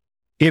initiative,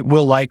 it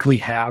will likely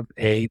have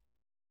a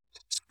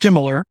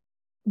similar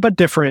but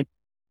different.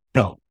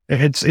 No,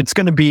 it's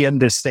going to be in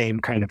this same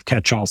kind of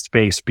catch-all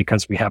space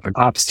because we have an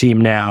ops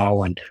team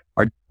now and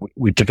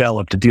we've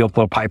developed a deal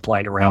flow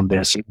pipeline around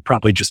this and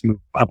probably just move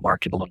up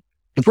market a little.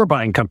 If we're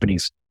buying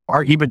companies,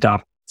 our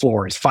EBITDA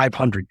floor is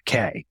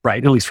 $500K,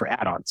 right? At least for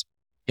add-ons.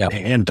 Yeah.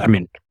 And I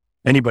mean,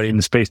 anybody in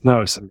the space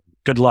knows,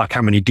 good luck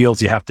how many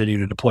deals you have to do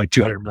to deploy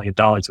 $200 million at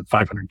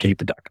 $500K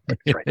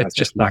EBITDA. Right? That's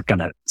just not going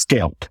to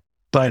scale.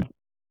 But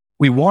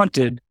we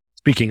wanted,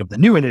 speaking of the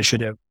new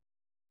initiative,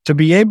 to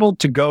be able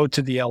to go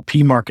to the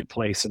LP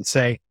marketplace and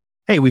say,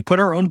 hey, we put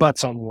our own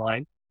butts on the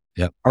line.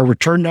 Yep. Our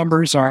return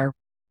numbers are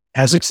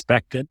as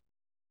expected.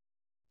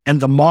 And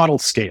the model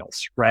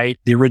scales, right?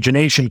 The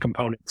origination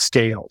component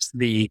scales,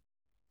 the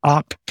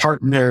op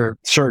partner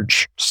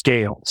search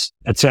scales,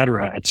 et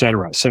cetera, et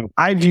cetera. So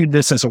I viewed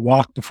this as a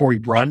walk before we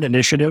run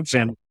initiative,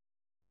 and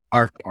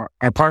our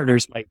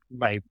partners,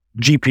 my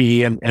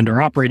GP and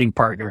our operating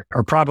partner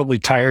are probably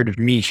tired of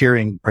me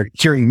hearing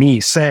me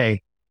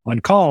say on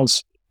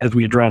calls as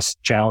we address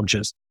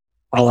challenges.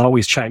 I'll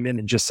always chime in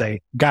and just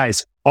say,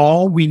 guys,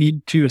 all we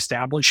need to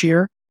establish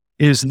here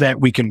is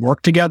that we can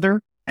work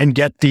together and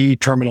get the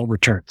terminal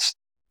returns,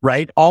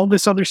 right? All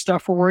this other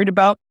stuff we're worried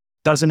about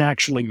doesn't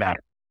actually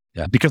matter.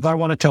 Yeah. Because I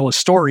want to tell a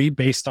story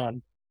based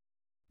on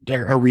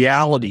a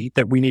reality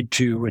that we need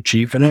to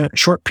achieve in a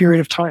short period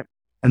of time.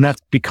 And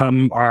that's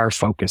become our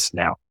focus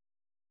now.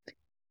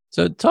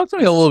 So talk to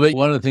me a little bit.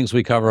 One of the things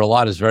we cover a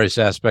lot is various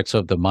aspects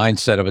of the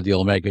mindset of a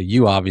deal maker.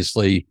 You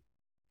obviously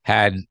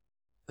had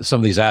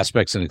some of these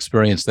aspects and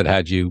experience that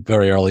had you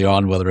very early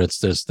on, whether it's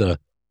just the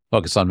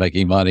focus on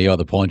making money or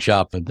the pawn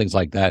shop and things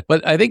like that.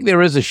 But I think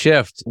there is a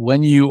shift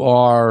when you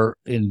are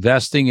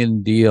investing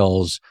in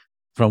deals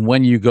from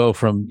when you go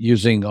from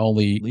using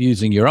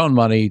your own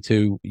money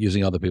to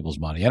using other people's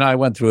money. And I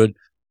went through it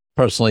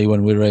personally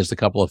when we raised a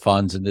couple of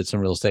funds and did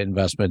some real estate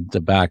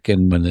investment back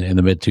in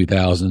the mid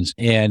 2000s.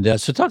 And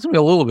so talk to me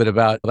a little bit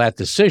about that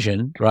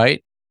decision,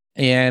 right?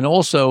 And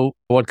also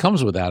what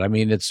comes with that. I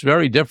mean, it's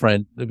very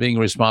different than being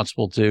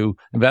responsible to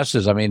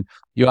investors. I mean,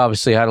 you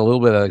obviously had a little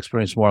bit of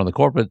experience more on the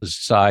corporate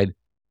side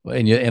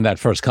in that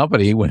first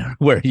company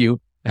where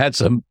you had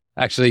some,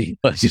 actually,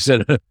 as you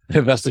said, an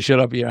investor showed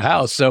up at your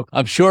house. So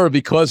I'm sure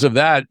because of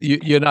that,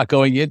 you're not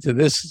going into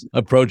this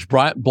approach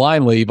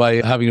blindly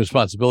by having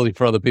responsibility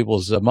for other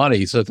people's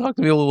money. So talk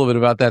to me a little bit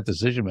about that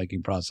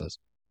decision-making process.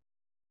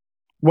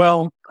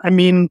 Well, I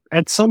mean,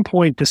 at some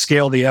point to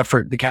scale the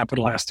effort, the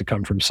capital has to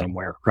come from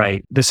somewhere,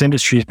 right? This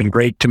industry has been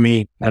great to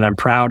me, and I'm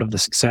proud of the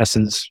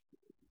successes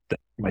that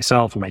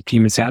myself and my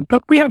team has had.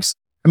 But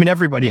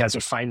everybody has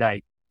a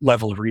finite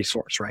level of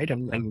resource, right?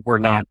 And we're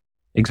not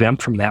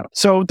exempt from that.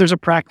 So there's a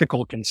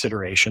practical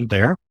consideration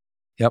there.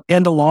 Yep.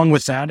 And along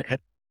with that,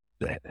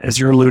 as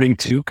you're alluding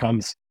to,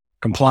 comes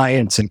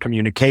compliance and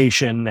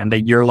communication and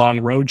a year-long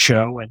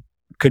roadshow, and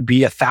could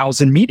be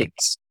 1,000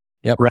 meetings.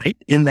 Yep. Right.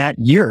 In that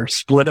year,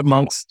 split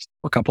amongst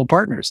a couple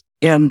partners.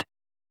 And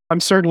I'm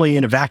certainly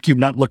in a vacuum,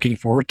 not looking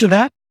forward to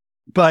that,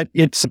 but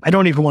I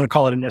don't even want to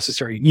call it a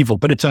necessary evil,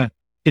 but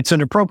it's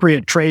an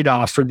appropriate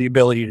trade-off for the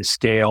ability to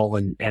scale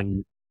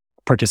and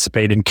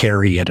participate and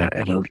carry at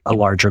a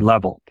larger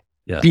level.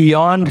 Yeah.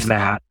 Beyond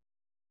that,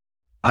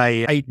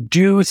 I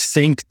do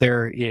think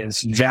there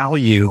is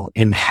value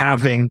in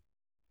having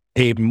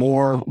a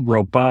more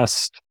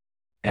robust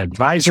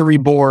advisory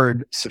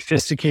board,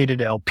 sophisticated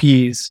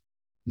LPs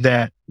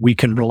that we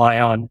can rely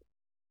on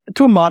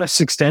to a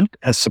modest extent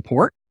as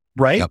support,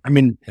 right? Yep. I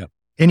mean,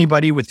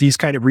 anybody with these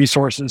kind of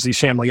resources, these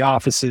family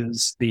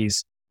offices,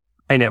 these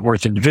high net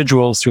worth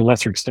individuals, to a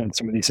lesser extent,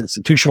 some of these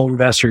institutional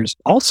investors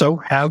also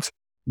have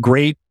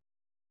great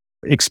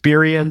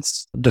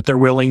experience that they're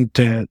willing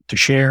to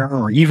share,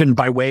 or even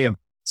by way of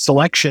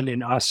selection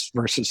in us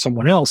versus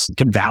someone else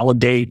can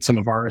validate some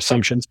of our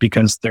assumptions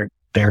because they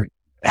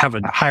have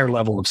a higher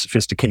level of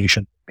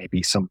sophistication,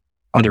 maybe some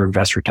other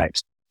investor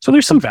types. So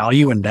there's some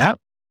value in that.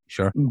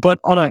 Sure. But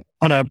on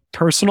a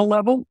personal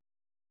level,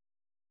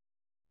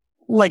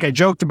 like I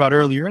joked about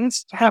earlier, and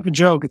it's half a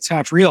joke, it's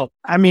half real.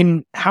 I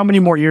mean, how many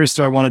more years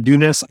do I want to do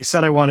this? I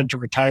said I wanted to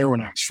retire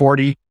when I was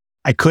 40.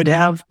 I could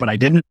have, but I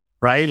didn't,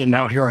 right? And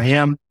now here I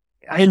am.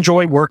 I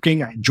enjoy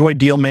working. I enjoy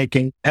deal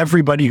making.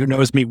 Everybody who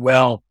knows me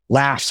well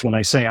laughs when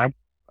I say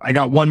I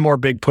got one more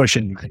big push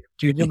in me.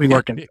 Dude, you'll be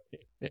working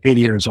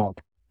 80 years old.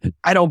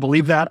 I don't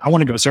believe that. I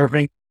want to go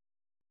surfing.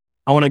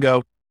 I want to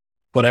go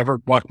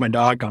whatever, walk my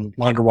dog on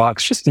longer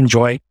walks, just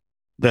enjoy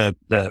the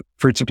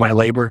fruits of my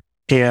labor.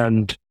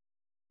 And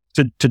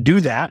to do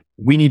that,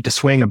 we need to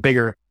swing a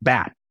bigger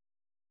bat.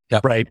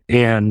 Yep. Right.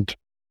 And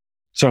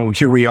so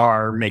here we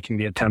are making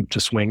the attempt to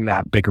swing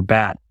that bigger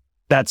bat.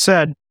 That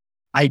said,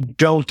 I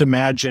don't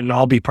imagine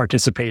I'll be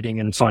participating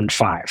in Fund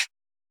 5.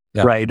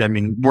 Yep. Right. I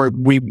mean,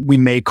 we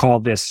may call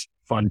this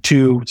Fund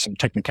 2, some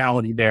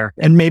technicality there,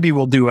 and maybe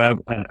we'll do a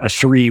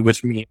 3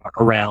 with me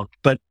around.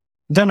 But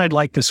then I'd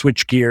like to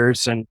switch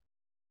gears and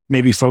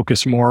maybe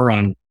focus more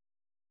on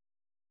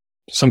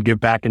some give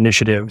back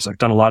initiatives. I've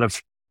done a lot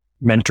of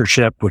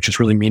mentorship, which is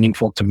really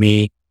meaningful to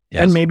me.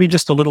 Yes. And maybe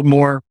just a little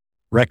more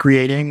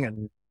recreating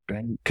and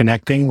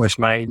connecting with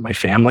my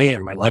family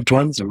and my loved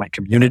ones and my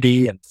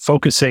community, and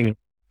focusing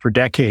for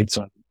decades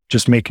on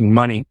just making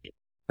money.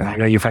 And I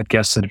know you've had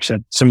guests that have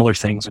said similar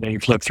things. I know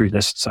you've lived through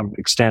this to some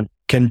extent.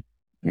 Can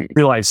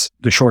realize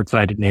the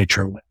short-sighted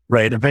nature of it,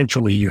 right?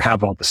 Eventually you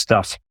have all the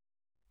stuff.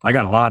 I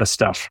got a lot of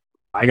stuff.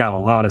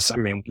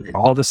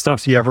 all the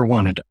stuff you ever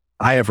wanted,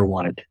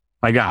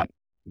 I got.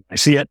 I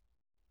see it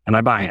and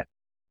I buy it.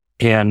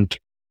 And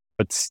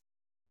it's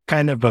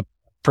kind of a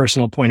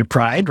personal point of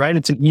pride, right?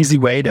 It's an easy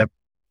way to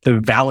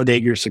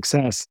validate your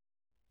success.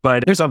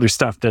 But there's other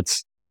stuff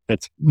that's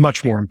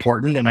much more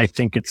important. And I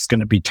think it's going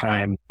to be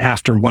time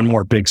after one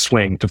more big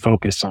swing to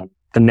focus on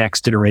the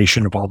next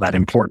iteration of all that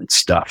important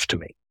stuff to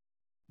me.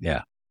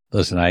 Yeah.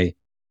 Listen, I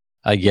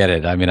get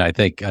it. I mean, I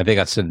think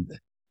that's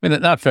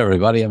not for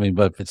everybody. I mean,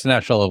 but it's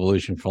natural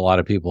evolution for a lot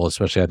of people,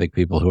 especially I think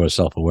people who are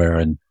self-aware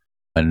and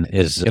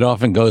it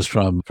often goes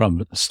from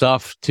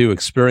stuff to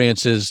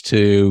experiences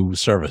to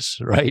service,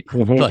 right?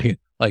 Mm-hmm.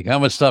 Like how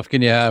much stuff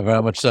can you have?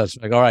 How much stuff?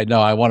 Like, all right,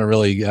 no, I want to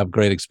really have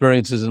great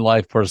experiences in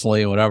life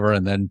personally and whatever.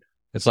 And then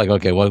it's like,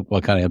 okay,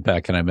 what kind of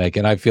impact can I make?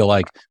 And I feel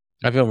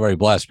very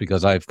blessed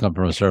because I've come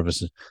from a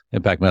service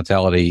impact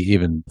mentality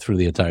even through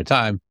the entire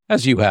time,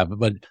 as you have.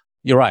 But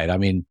you're right. I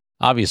mean,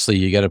 obviously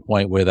you get a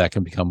point where that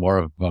can become more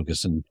of a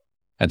focus and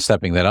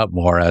stepping that up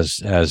more as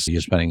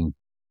you're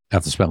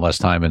have to spend less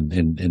time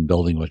in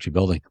building what you're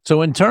building.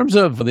 So in terms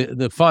of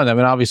the fund, I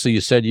mean, obviously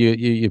you said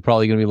you're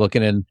probably going to be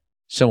looking in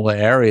similar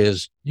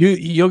areas.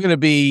 You're going to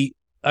be,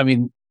 I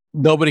mean,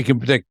 nobody can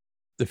predict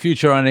the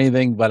future on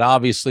anything, but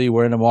obviously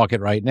we're in a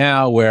market right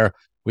now where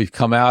we've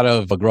come out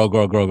of a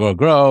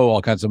grow,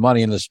 all kinds of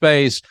money in the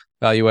space,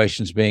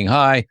 valuations being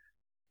high.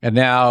 And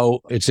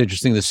now it's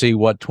interesting to see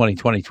what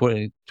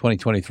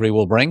 2023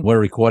 will bring. We're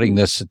recording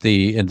this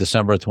in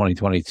December of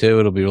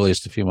 2022. It'll be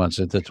released a few months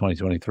into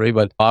 2023.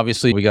 But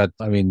obviously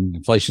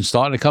inflation's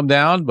starting to come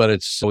down,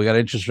 but we got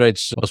interest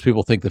rates. Most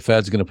people think the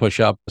Fed's going to push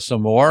up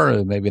some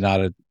more, maybe not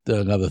at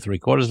another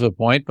 3/4 of a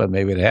point, but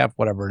maybe at half,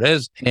 whatever it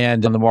is.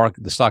 And in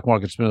the stock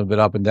market's been a bit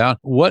up and down.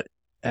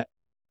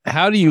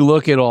 How do you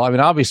look at all? I mean,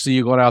 obviously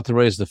you're going out to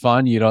raise the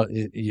fund.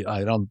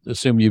 I don't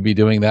assume you'd be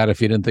doing that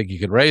if you didn't think you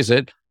could raise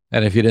it.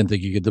 And if you didn't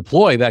think you could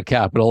deploy that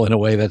capital in a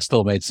way that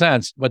still made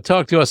sense. But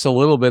talk to us a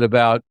little bit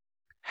about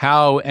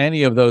how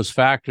any of those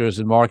factors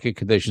and market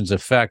conditions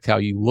affect how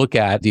you look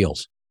at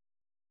deals.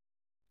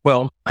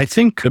 Well, I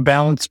think a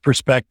balanced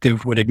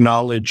perspective would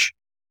acknowledge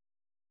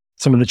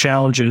some of the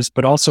challenges,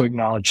 but also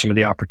acknowledge some of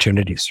the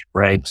opportunities,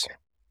 right?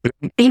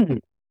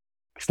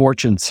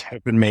 Fortunes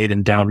have been made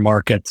in down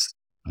markets.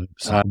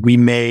 We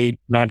may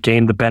not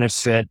gain the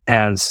benefit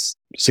as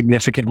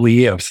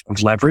significantly of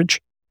leverage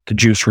to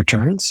juice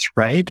returns,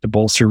 right? To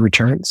bolster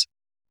returns.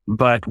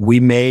 But we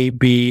may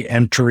be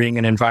entering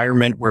an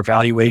environment where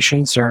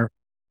valuations are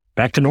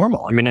back to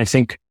normal. I mean, I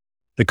think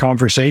the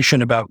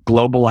conversation about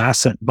global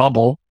asset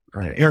bubble,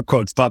 or air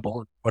quotes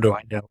bubble, what do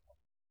I know,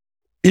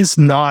 is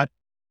not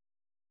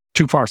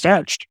too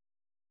far-fetched,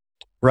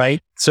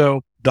 right?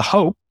 So the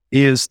hope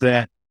is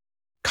that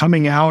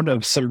coming out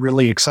of some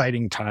really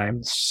exciting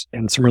times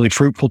and some really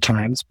fruitful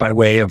times by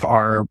way of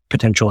our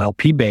potential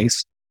LP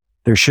base,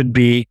 there should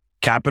be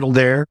capital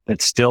there that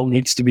still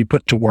needs to be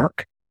put to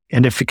work.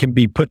 And if it can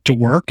be put to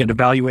work at a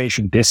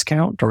valuation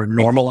discount or a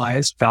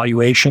normalized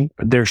valuation,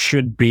 there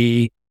should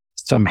be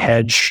some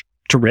hedge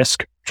to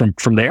risk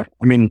from there.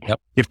 I mean,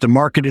 Yep. If the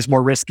market is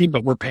more risky,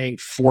 but we're paying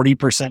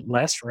 40%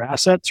 less for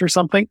assets or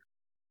something,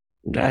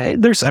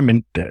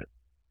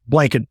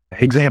 blanket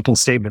example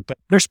statement, but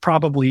there's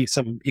probably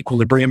some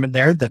equilibrium in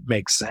there that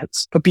makes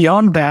sense. But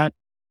beyond that,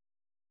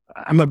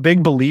 I'm a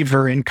big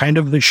believer in kind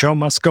of the show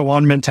must go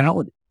on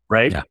mentality,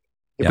 right? Yeah.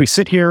 If we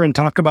sit here and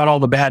talk about all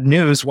the bad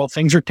news, well,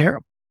 things are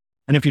terrible.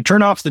 And if you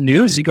turn off the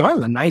news, you go, oh,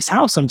 the nice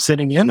house I'm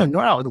sitting in, and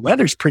wow, the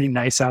weather's pretty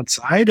nice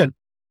outside, and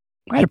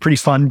I had a pretty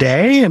fun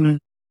day,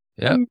 and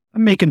Yeah.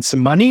 I'm making some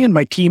money and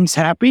my team's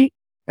happy.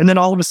 And then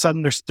all of a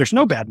sudden there's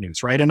no bad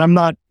news, right? And I'm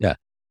not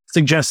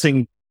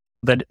suggesting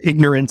that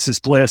ignorance is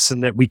bliss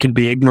and that we can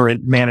be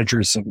ignorant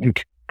managers and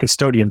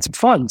custodians of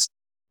funds,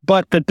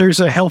 but that there's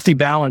a healthy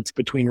balance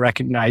between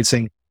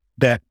recognizing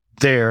that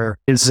there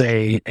is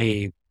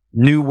a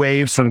new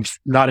wave of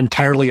not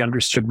entirely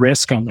understood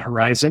risk on the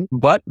horizon,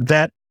 but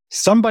that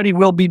somebody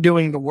will be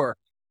doing the work.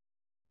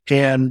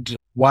 And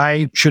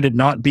why should it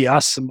not be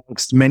us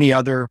amongst many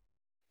other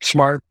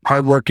smart,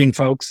 hardworking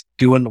folks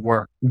doing the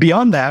work?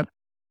 Beyond that,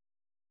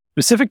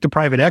 specific to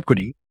private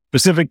equity,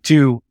 specific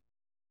to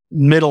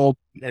middle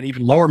and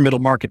even lower middle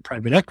market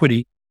private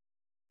equity,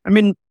 I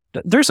mean,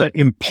 there's an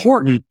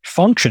important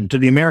function to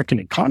the American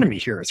economy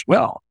here as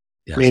well.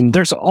 Yes. I mean,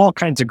 there's all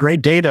kinds of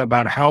great data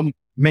about how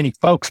many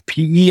folks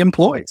PE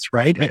employs,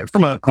 right?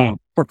 From a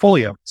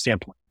portfolio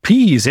standpoint.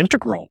 PE is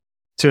integral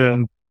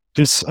to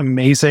this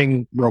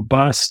amazing,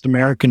 robust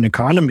American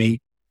economy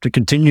to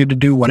continue to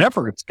do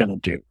whatever it's going to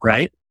do,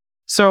 right?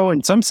 So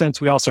in some sense,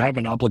 we also have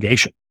an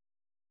obligation,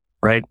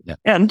 right? Yeah.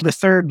 And the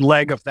third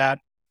leg of that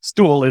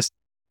stool is,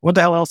 what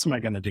the hell else am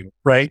I going to do,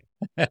 right?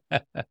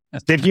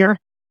 Sit here,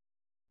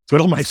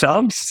 twiddle my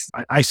thumbs.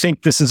 I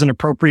think this is an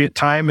appropriate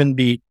time in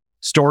the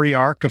story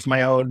arc of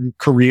my own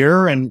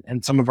career and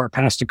some of our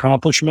past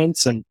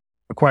accomplishments and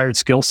acquired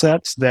skill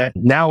sets that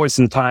now is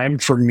the time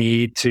for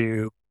me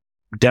to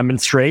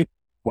demonstrate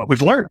what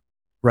we've learned,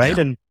 right?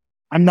 Yeah. And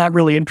I'm not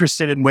really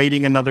interested in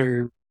waiting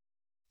another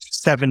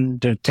 7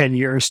 to 10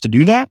 years to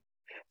do that.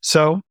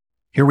 So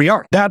here we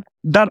are. That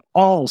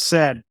all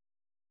said,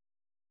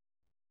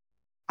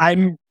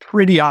 I'm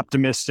pretty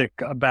optimistic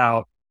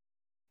about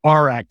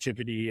our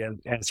activity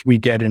as we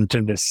get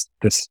into this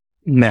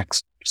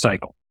next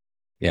cycle.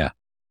 Yeah.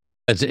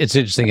 It's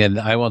interesting. And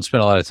I won't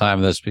spend a lot of time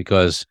on this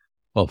because,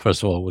 well,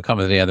 first of all, we're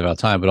coming to the end of our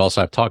time, but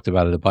also I've talked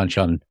about it a bunch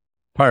on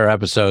prior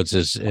episodes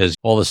is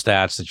all the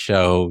stats that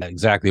show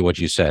exactly what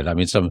you said. I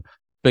mean, some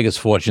biggest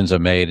fortunes are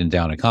made in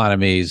down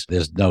economies.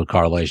 There's no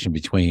correlation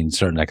between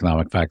certain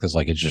economic factors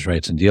like interest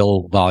rates and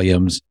deal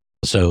volumes.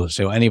 So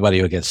anybody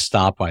who gets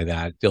stopped by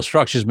that, deal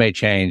structures may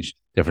change,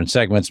 different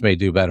segments may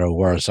do better or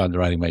worse,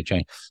 underwriting may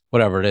change,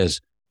 whatever it is.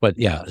 But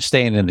yeah,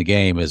 staying in the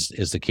game is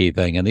the key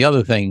thing. And the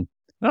other thing,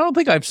 I don't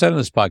think I've said in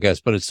this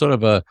podcast, but it's sort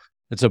of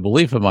it's a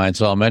belief of mine,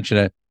 so I'll mention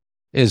it,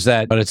 is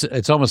that, but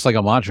it's almost like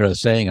a mantra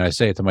saying, and I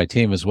say it to my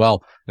team as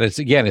well, that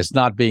it's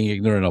not being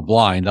ignorant or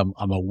blind.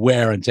 I'm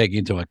aware and taking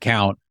into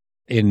account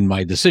in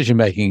my decision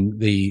making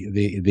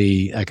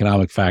the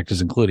economic factors,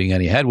 including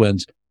any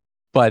headwinds.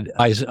 But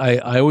I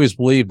always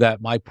believe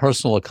that my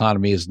personal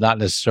economy is not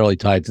necessarily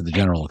tied to the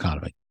general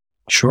economy.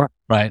 Sure.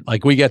 Right.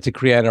 Like we get to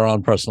create our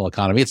own personal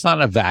economy. It's not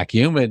in a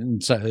vacuum,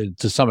 and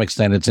to some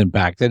extent it's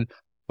impacted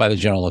by the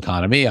general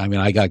economy. I mean,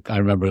 I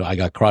remember I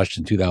got crushed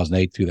in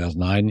 2008,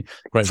 2009,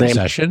 Great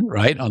Recession,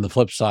 right? On the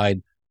flip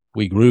side,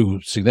 we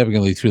grew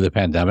significantly through the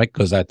pandemic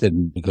because of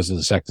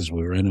the sectors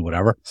we were in and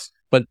whatever.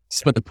 But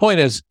the point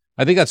is,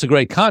 I think that's a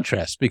great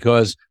contrast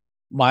because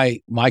my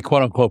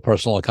quote unquote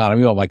personal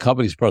economy or my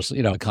company's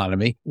personal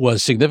economy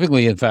was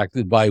significantly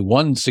impacted by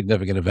one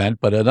significant event,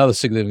 but another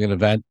significant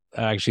event,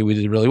 actually we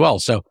did really well.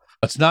 So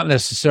it's not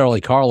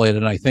necessarily correlated.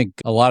 And I think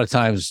a lot of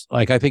times,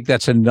 I think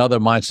that's another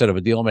mindset of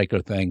a deal maker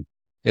thing,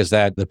 is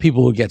that the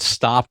people who get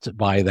stopped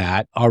by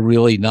that are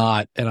really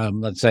not, and I'm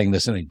not saying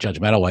this in a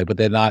judgmental way, but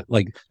they're not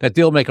like that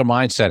deal maker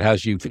mindset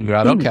has you figure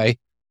out, okay,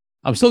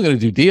 I'm still going to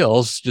do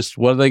deals. Just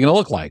what are they going to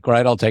look like,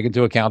 right? I'll take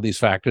into account these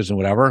factors and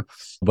whatever,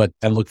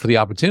 and look for the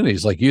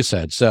opportunities, like you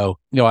said. So,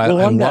 I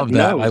love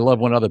that. I love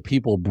when other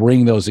people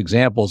bring those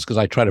examples because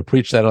I try to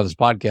preach that on this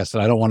podcast,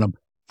 and I don't want them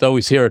to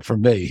always hear it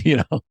from me.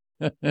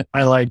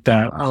 I like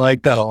that. I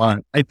like that a lot.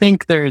 I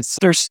think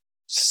there's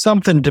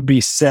something to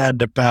be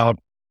said about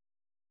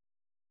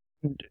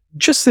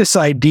just this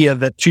idea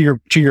that to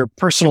your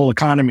personal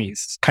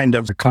economies kind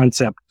of a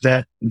concept,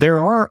 that there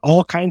are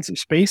all kinds of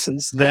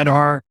spaces that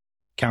are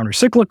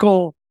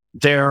countercyclical.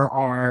 There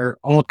are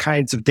all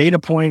kinds of data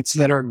points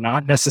that are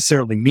not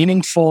necessarily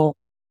meaningful.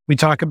 We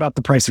talk about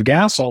the price of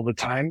gas all the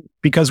time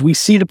because we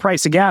see the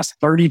price of gas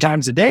 30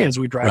 times a day as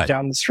we drive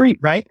down the street,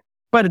 right?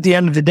 But at the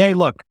end of the day,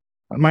 look,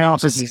 my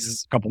office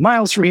is a couple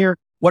miles from here.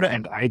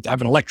 And I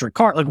have an electric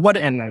car,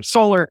 and I have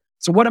solar.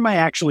 So what am I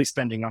actually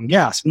spending on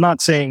gas? I'm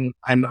not saying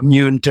I'm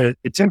immune to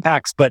its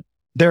impacts, but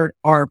there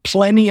are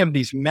plenty of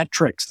these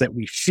metrics that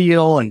we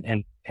feel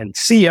and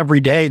see every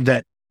day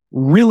that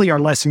really are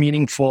less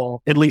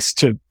meaningful, at least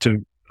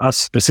to us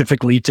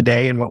specifically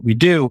today and what we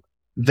do,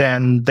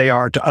 than they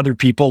are to other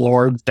people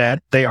or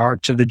that they are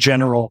to the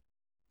general,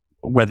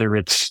 whether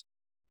it's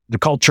the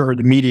culture or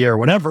the media or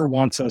whatever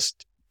wants us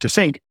to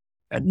think,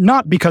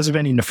 not because of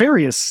any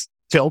nefarious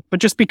tilt, but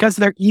just because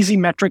they're easy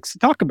metrics to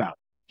talk about.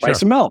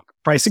 Price of milk,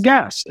 price of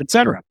gas,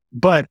 etc.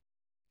 But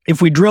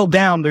if we drill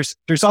down,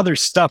 there's other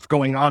stuff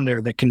going on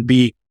there that can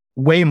be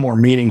way more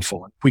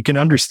meaningful. If we can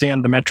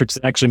understand the metrics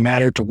that actually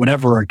matter to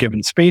whatever our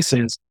given space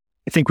is,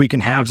 I think we can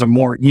have a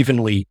more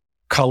evenly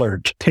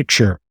colored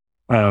picture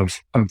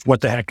of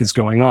what the heck is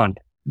going on.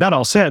 That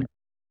all said,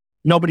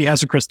 nobody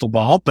has a crystal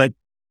ball, but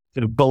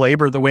to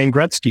belabor the Wayne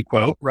Gretzky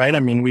quote, right? I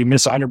mean, we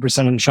miss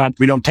 100% of the shots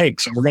we don't take.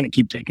 So we're going to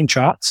keep taking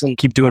shots and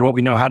keep doing what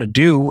we know how to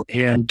do.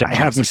 And I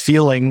have a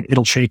feeling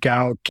it'll shake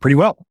out pretty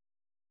well.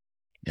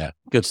 Yeah,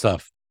 good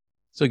stuff.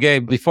 So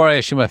Gabe, before I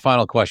ask you my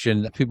final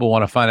question, if people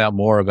want to find out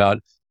more about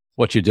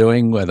what you're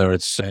doing, whether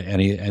it's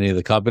any of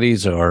the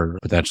companies or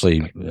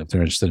potentially if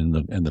they're interested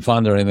in the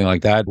fund or anything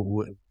like that,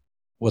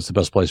 what's the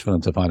best place for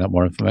them to find out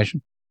more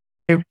information?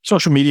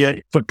 Social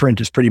media footprint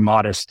is pretty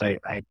modest.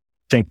 I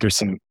think there's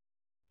some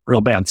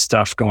real bad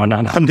stuff going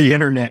on the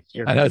internet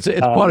here. I know it's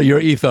part of your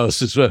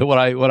ethos is what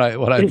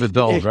I've been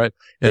told, right?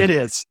 It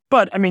is.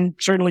 But I mean,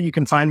 certainly you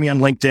can find me on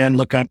LinkedIn,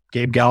 look up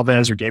Gabe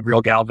Galvez or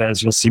Gabriel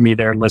Galvez. You'll see me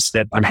there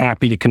listed. I'm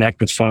happy to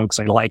connect with folks.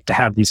 I like to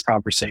have these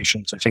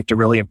conversations. I think they're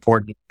really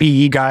important.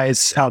 BE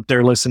guys out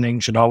there listening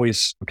should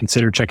always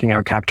consider checking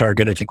out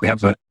CapTarget. I think we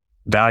have a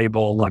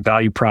valuable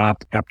value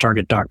prop,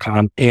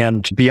 captarget.com.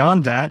 And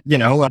beyond that,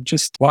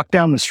 just walk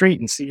down the street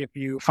and see if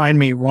you find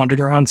me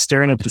wandering around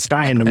staring at the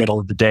sky in the middle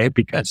of the day,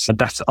 because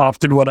that's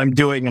often what I'm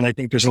doing. And I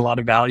think there's a lot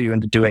of value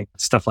into doing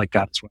stuff like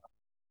that as well.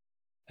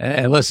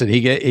 And listen,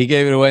 he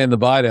gave it away in the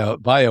bio.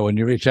 When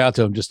you reach out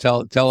to him, just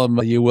tell him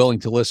you're willing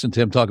to listen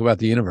to him talk about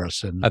the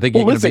universe. And I think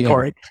you're going to be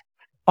Corey.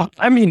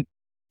 I mean,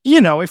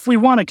 if we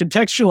want to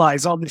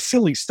contextualize all the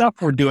silly stuff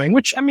we're doing,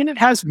 which, I mean, it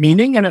has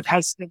meaning and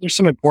there's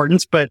some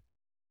importance, but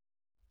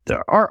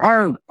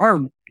our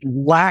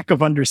lack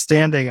of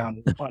understanding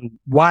on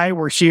why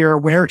we're here,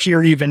 where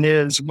here even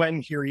is,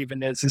 when here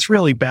even is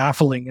really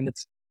baffling. And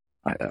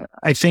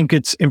I think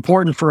it's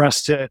important for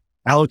us to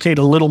allocate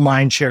a little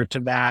mind share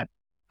to that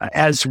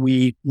as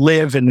we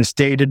live in this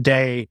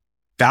day-to-day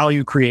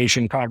value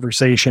creation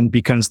conversation,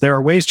 because there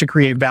are ways to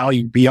create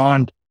value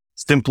beyond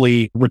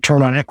simply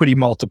return on equity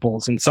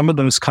multiples. And some of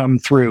those come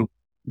through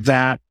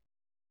that,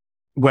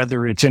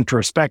 whether it's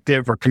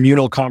introspective or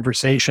communal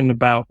conversation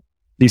about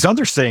these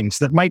other things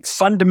that might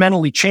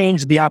fundamentally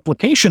change the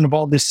application of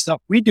all this stuff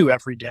we do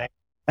every day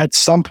at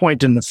some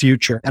point in the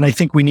future. And I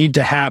think we need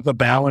to have a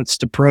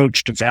balanced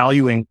approach to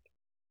valuing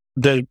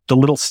the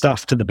little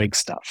stuff to the big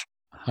stuff.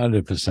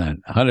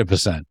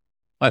 100%.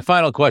 My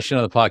final question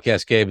of the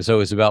podcast, Gabe, is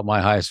always about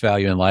my highest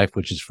value in life,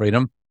 which is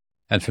freedom.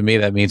 And for me,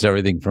 that means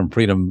everything from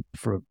freedom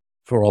for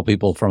all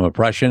people from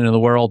oppression in the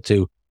world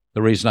to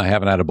the reason I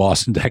haven't had a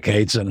boss in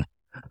decades and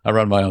I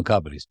run my own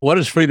companies. What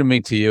does freedom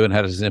mean to you, and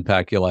how does it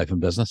impact your life and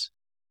business?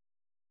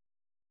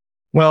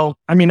 Well,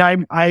 I mean,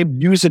 I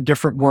use a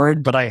different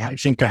word, but I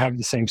think I have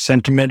the same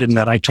sentiment in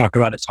that I talk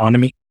about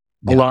autonomy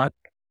a lot,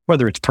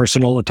 whether it's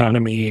personal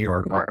autonomy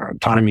or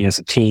autonomy as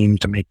a team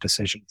to make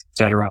decisions, et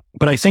cetera.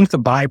 But I think the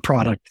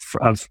byproduct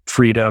of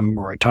freedom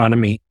or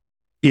autonomy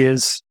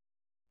is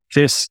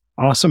this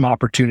awesome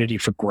opportunity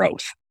for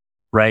growth,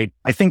 right?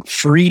 I think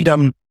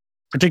freedom,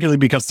 particularly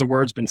because the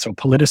word's been so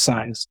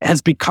politicized,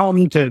 has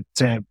become to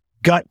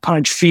gut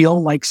punch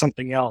feel like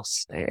something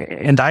else.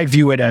 And I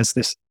view it as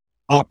this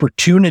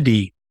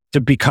opportunity to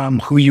become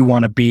who you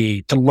want to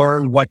be, to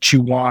learn what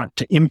you want,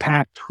 to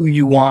impact who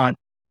you want,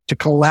 to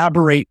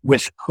collaborate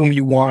with whom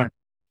you want,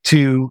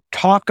 to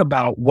talk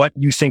about what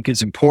you think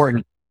is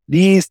important.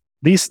 This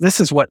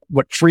is what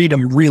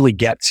freedom really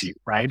gets you,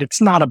 right? It's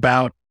not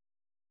about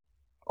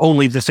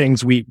only the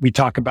things we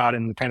talk about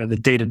in kind of the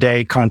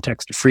day-to-day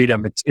context of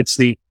freedom. It's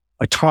the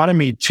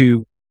autonomy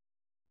to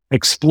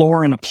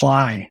explore and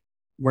apply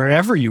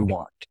wherever you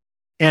want.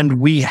 And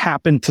we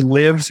happen to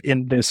live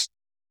in this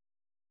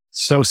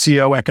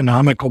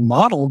socio-economical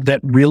model that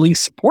really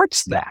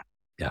supports that.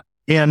 Yeah.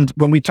 And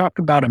when we talk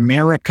about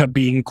America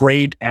being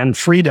great and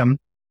freedom,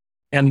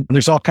 and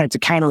there's all kinds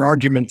of counter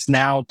arguments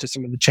now to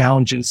some of the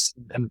challenges,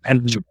 and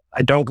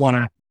I don't want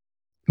to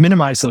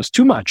minimize those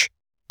too much,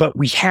 but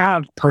we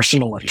have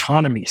personal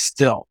autonomy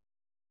still.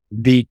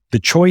 The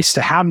choice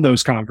to have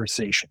those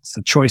conversations,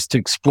 the choice to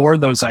explore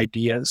those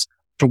ideas,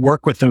 to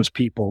work with those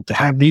people, to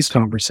have these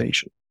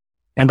conversations.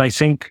 And I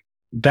think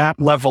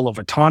that level of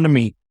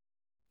autonomy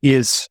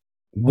is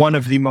one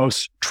of the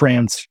most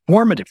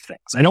transformative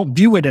things. I don't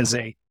view it as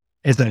a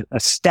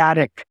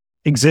static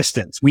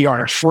existence. We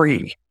are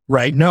free,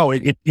 right? No,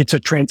 it's a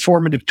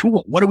transformative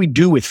tool. What do we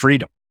do with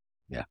freedom?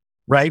 Yeah.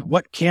 Right?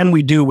 What can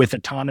we do with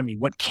autonomy?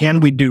 What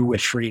can we do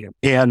with freedom?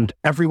 And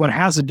everyone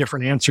has a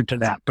different answer to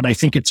that. But I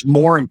think it's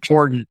more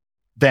important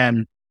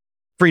than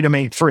freedom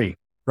ain't free,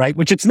 right?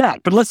 Which it's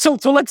not. But let's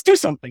do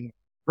something,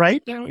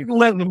 right?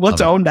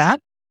 Let's own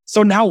that.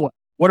 So now what?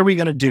 What are we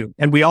going to do?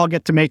 And we all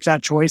get to make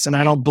that choice. And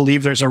I don't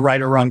believe there's a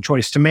right or wrong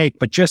choice to make,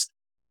 but just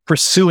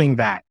pursuing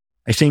that,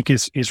 I think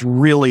is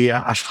really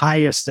a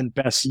highest and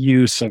best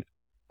use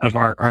of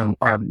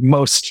our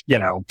most,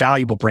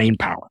 valuable brain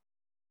power.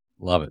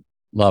 Love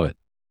it.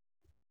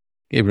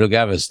 Gabriel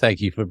Galvez,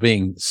 thank you for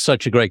being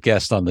such a great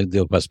guest on the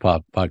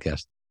DealQuest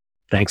podcast.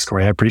 Thanks,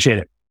 Corey. I appreciate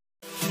it.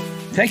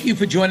 Thank you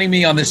for joining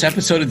me on this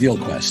episode of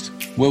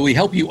DealQuest, where we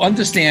help you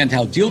understand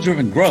how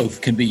deal-driven growth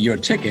can be your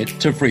ticket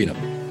to freedom.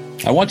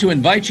 I want to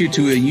invite you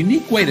to a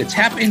unique way to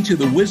tap into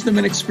the wisdom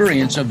and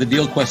experience of the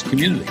DealQuest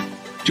community.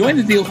 Join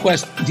the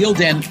DealQuest Deal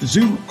Den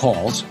Zoom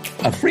calls,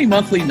 a free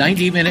monthly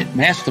 90-minute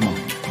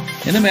mastermind.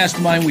 In the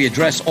Mastermind, we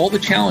address all the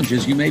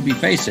challenges you may be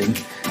facing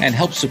and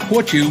help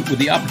support you with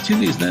the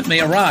opportunities that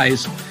may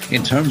arise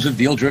in terms of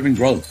deal-driven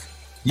growth.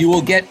 You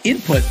will get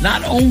input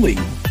not only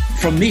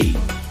from me,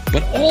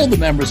 but all the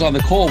members on the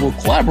call will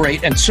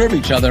collaborate and serve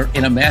each other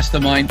in a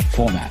mastermind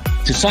format.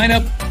 To sign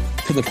up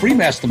for the free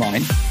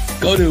mastermind,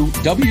 go to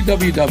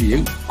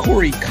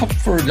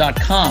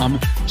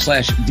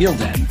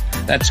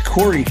www.CoreyKupfer.com/DealDen. That's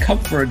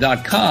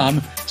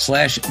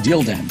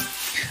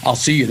CoreyKupfer.com/DealDen. I'll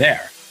see you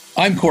there.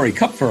 I'm Corey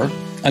Kupfer.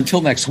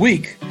 Until next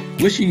week,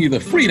 wishing you the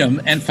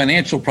freedom and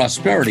financial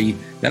prosperity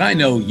that I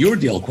know your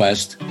Deal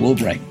Quest will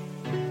bring.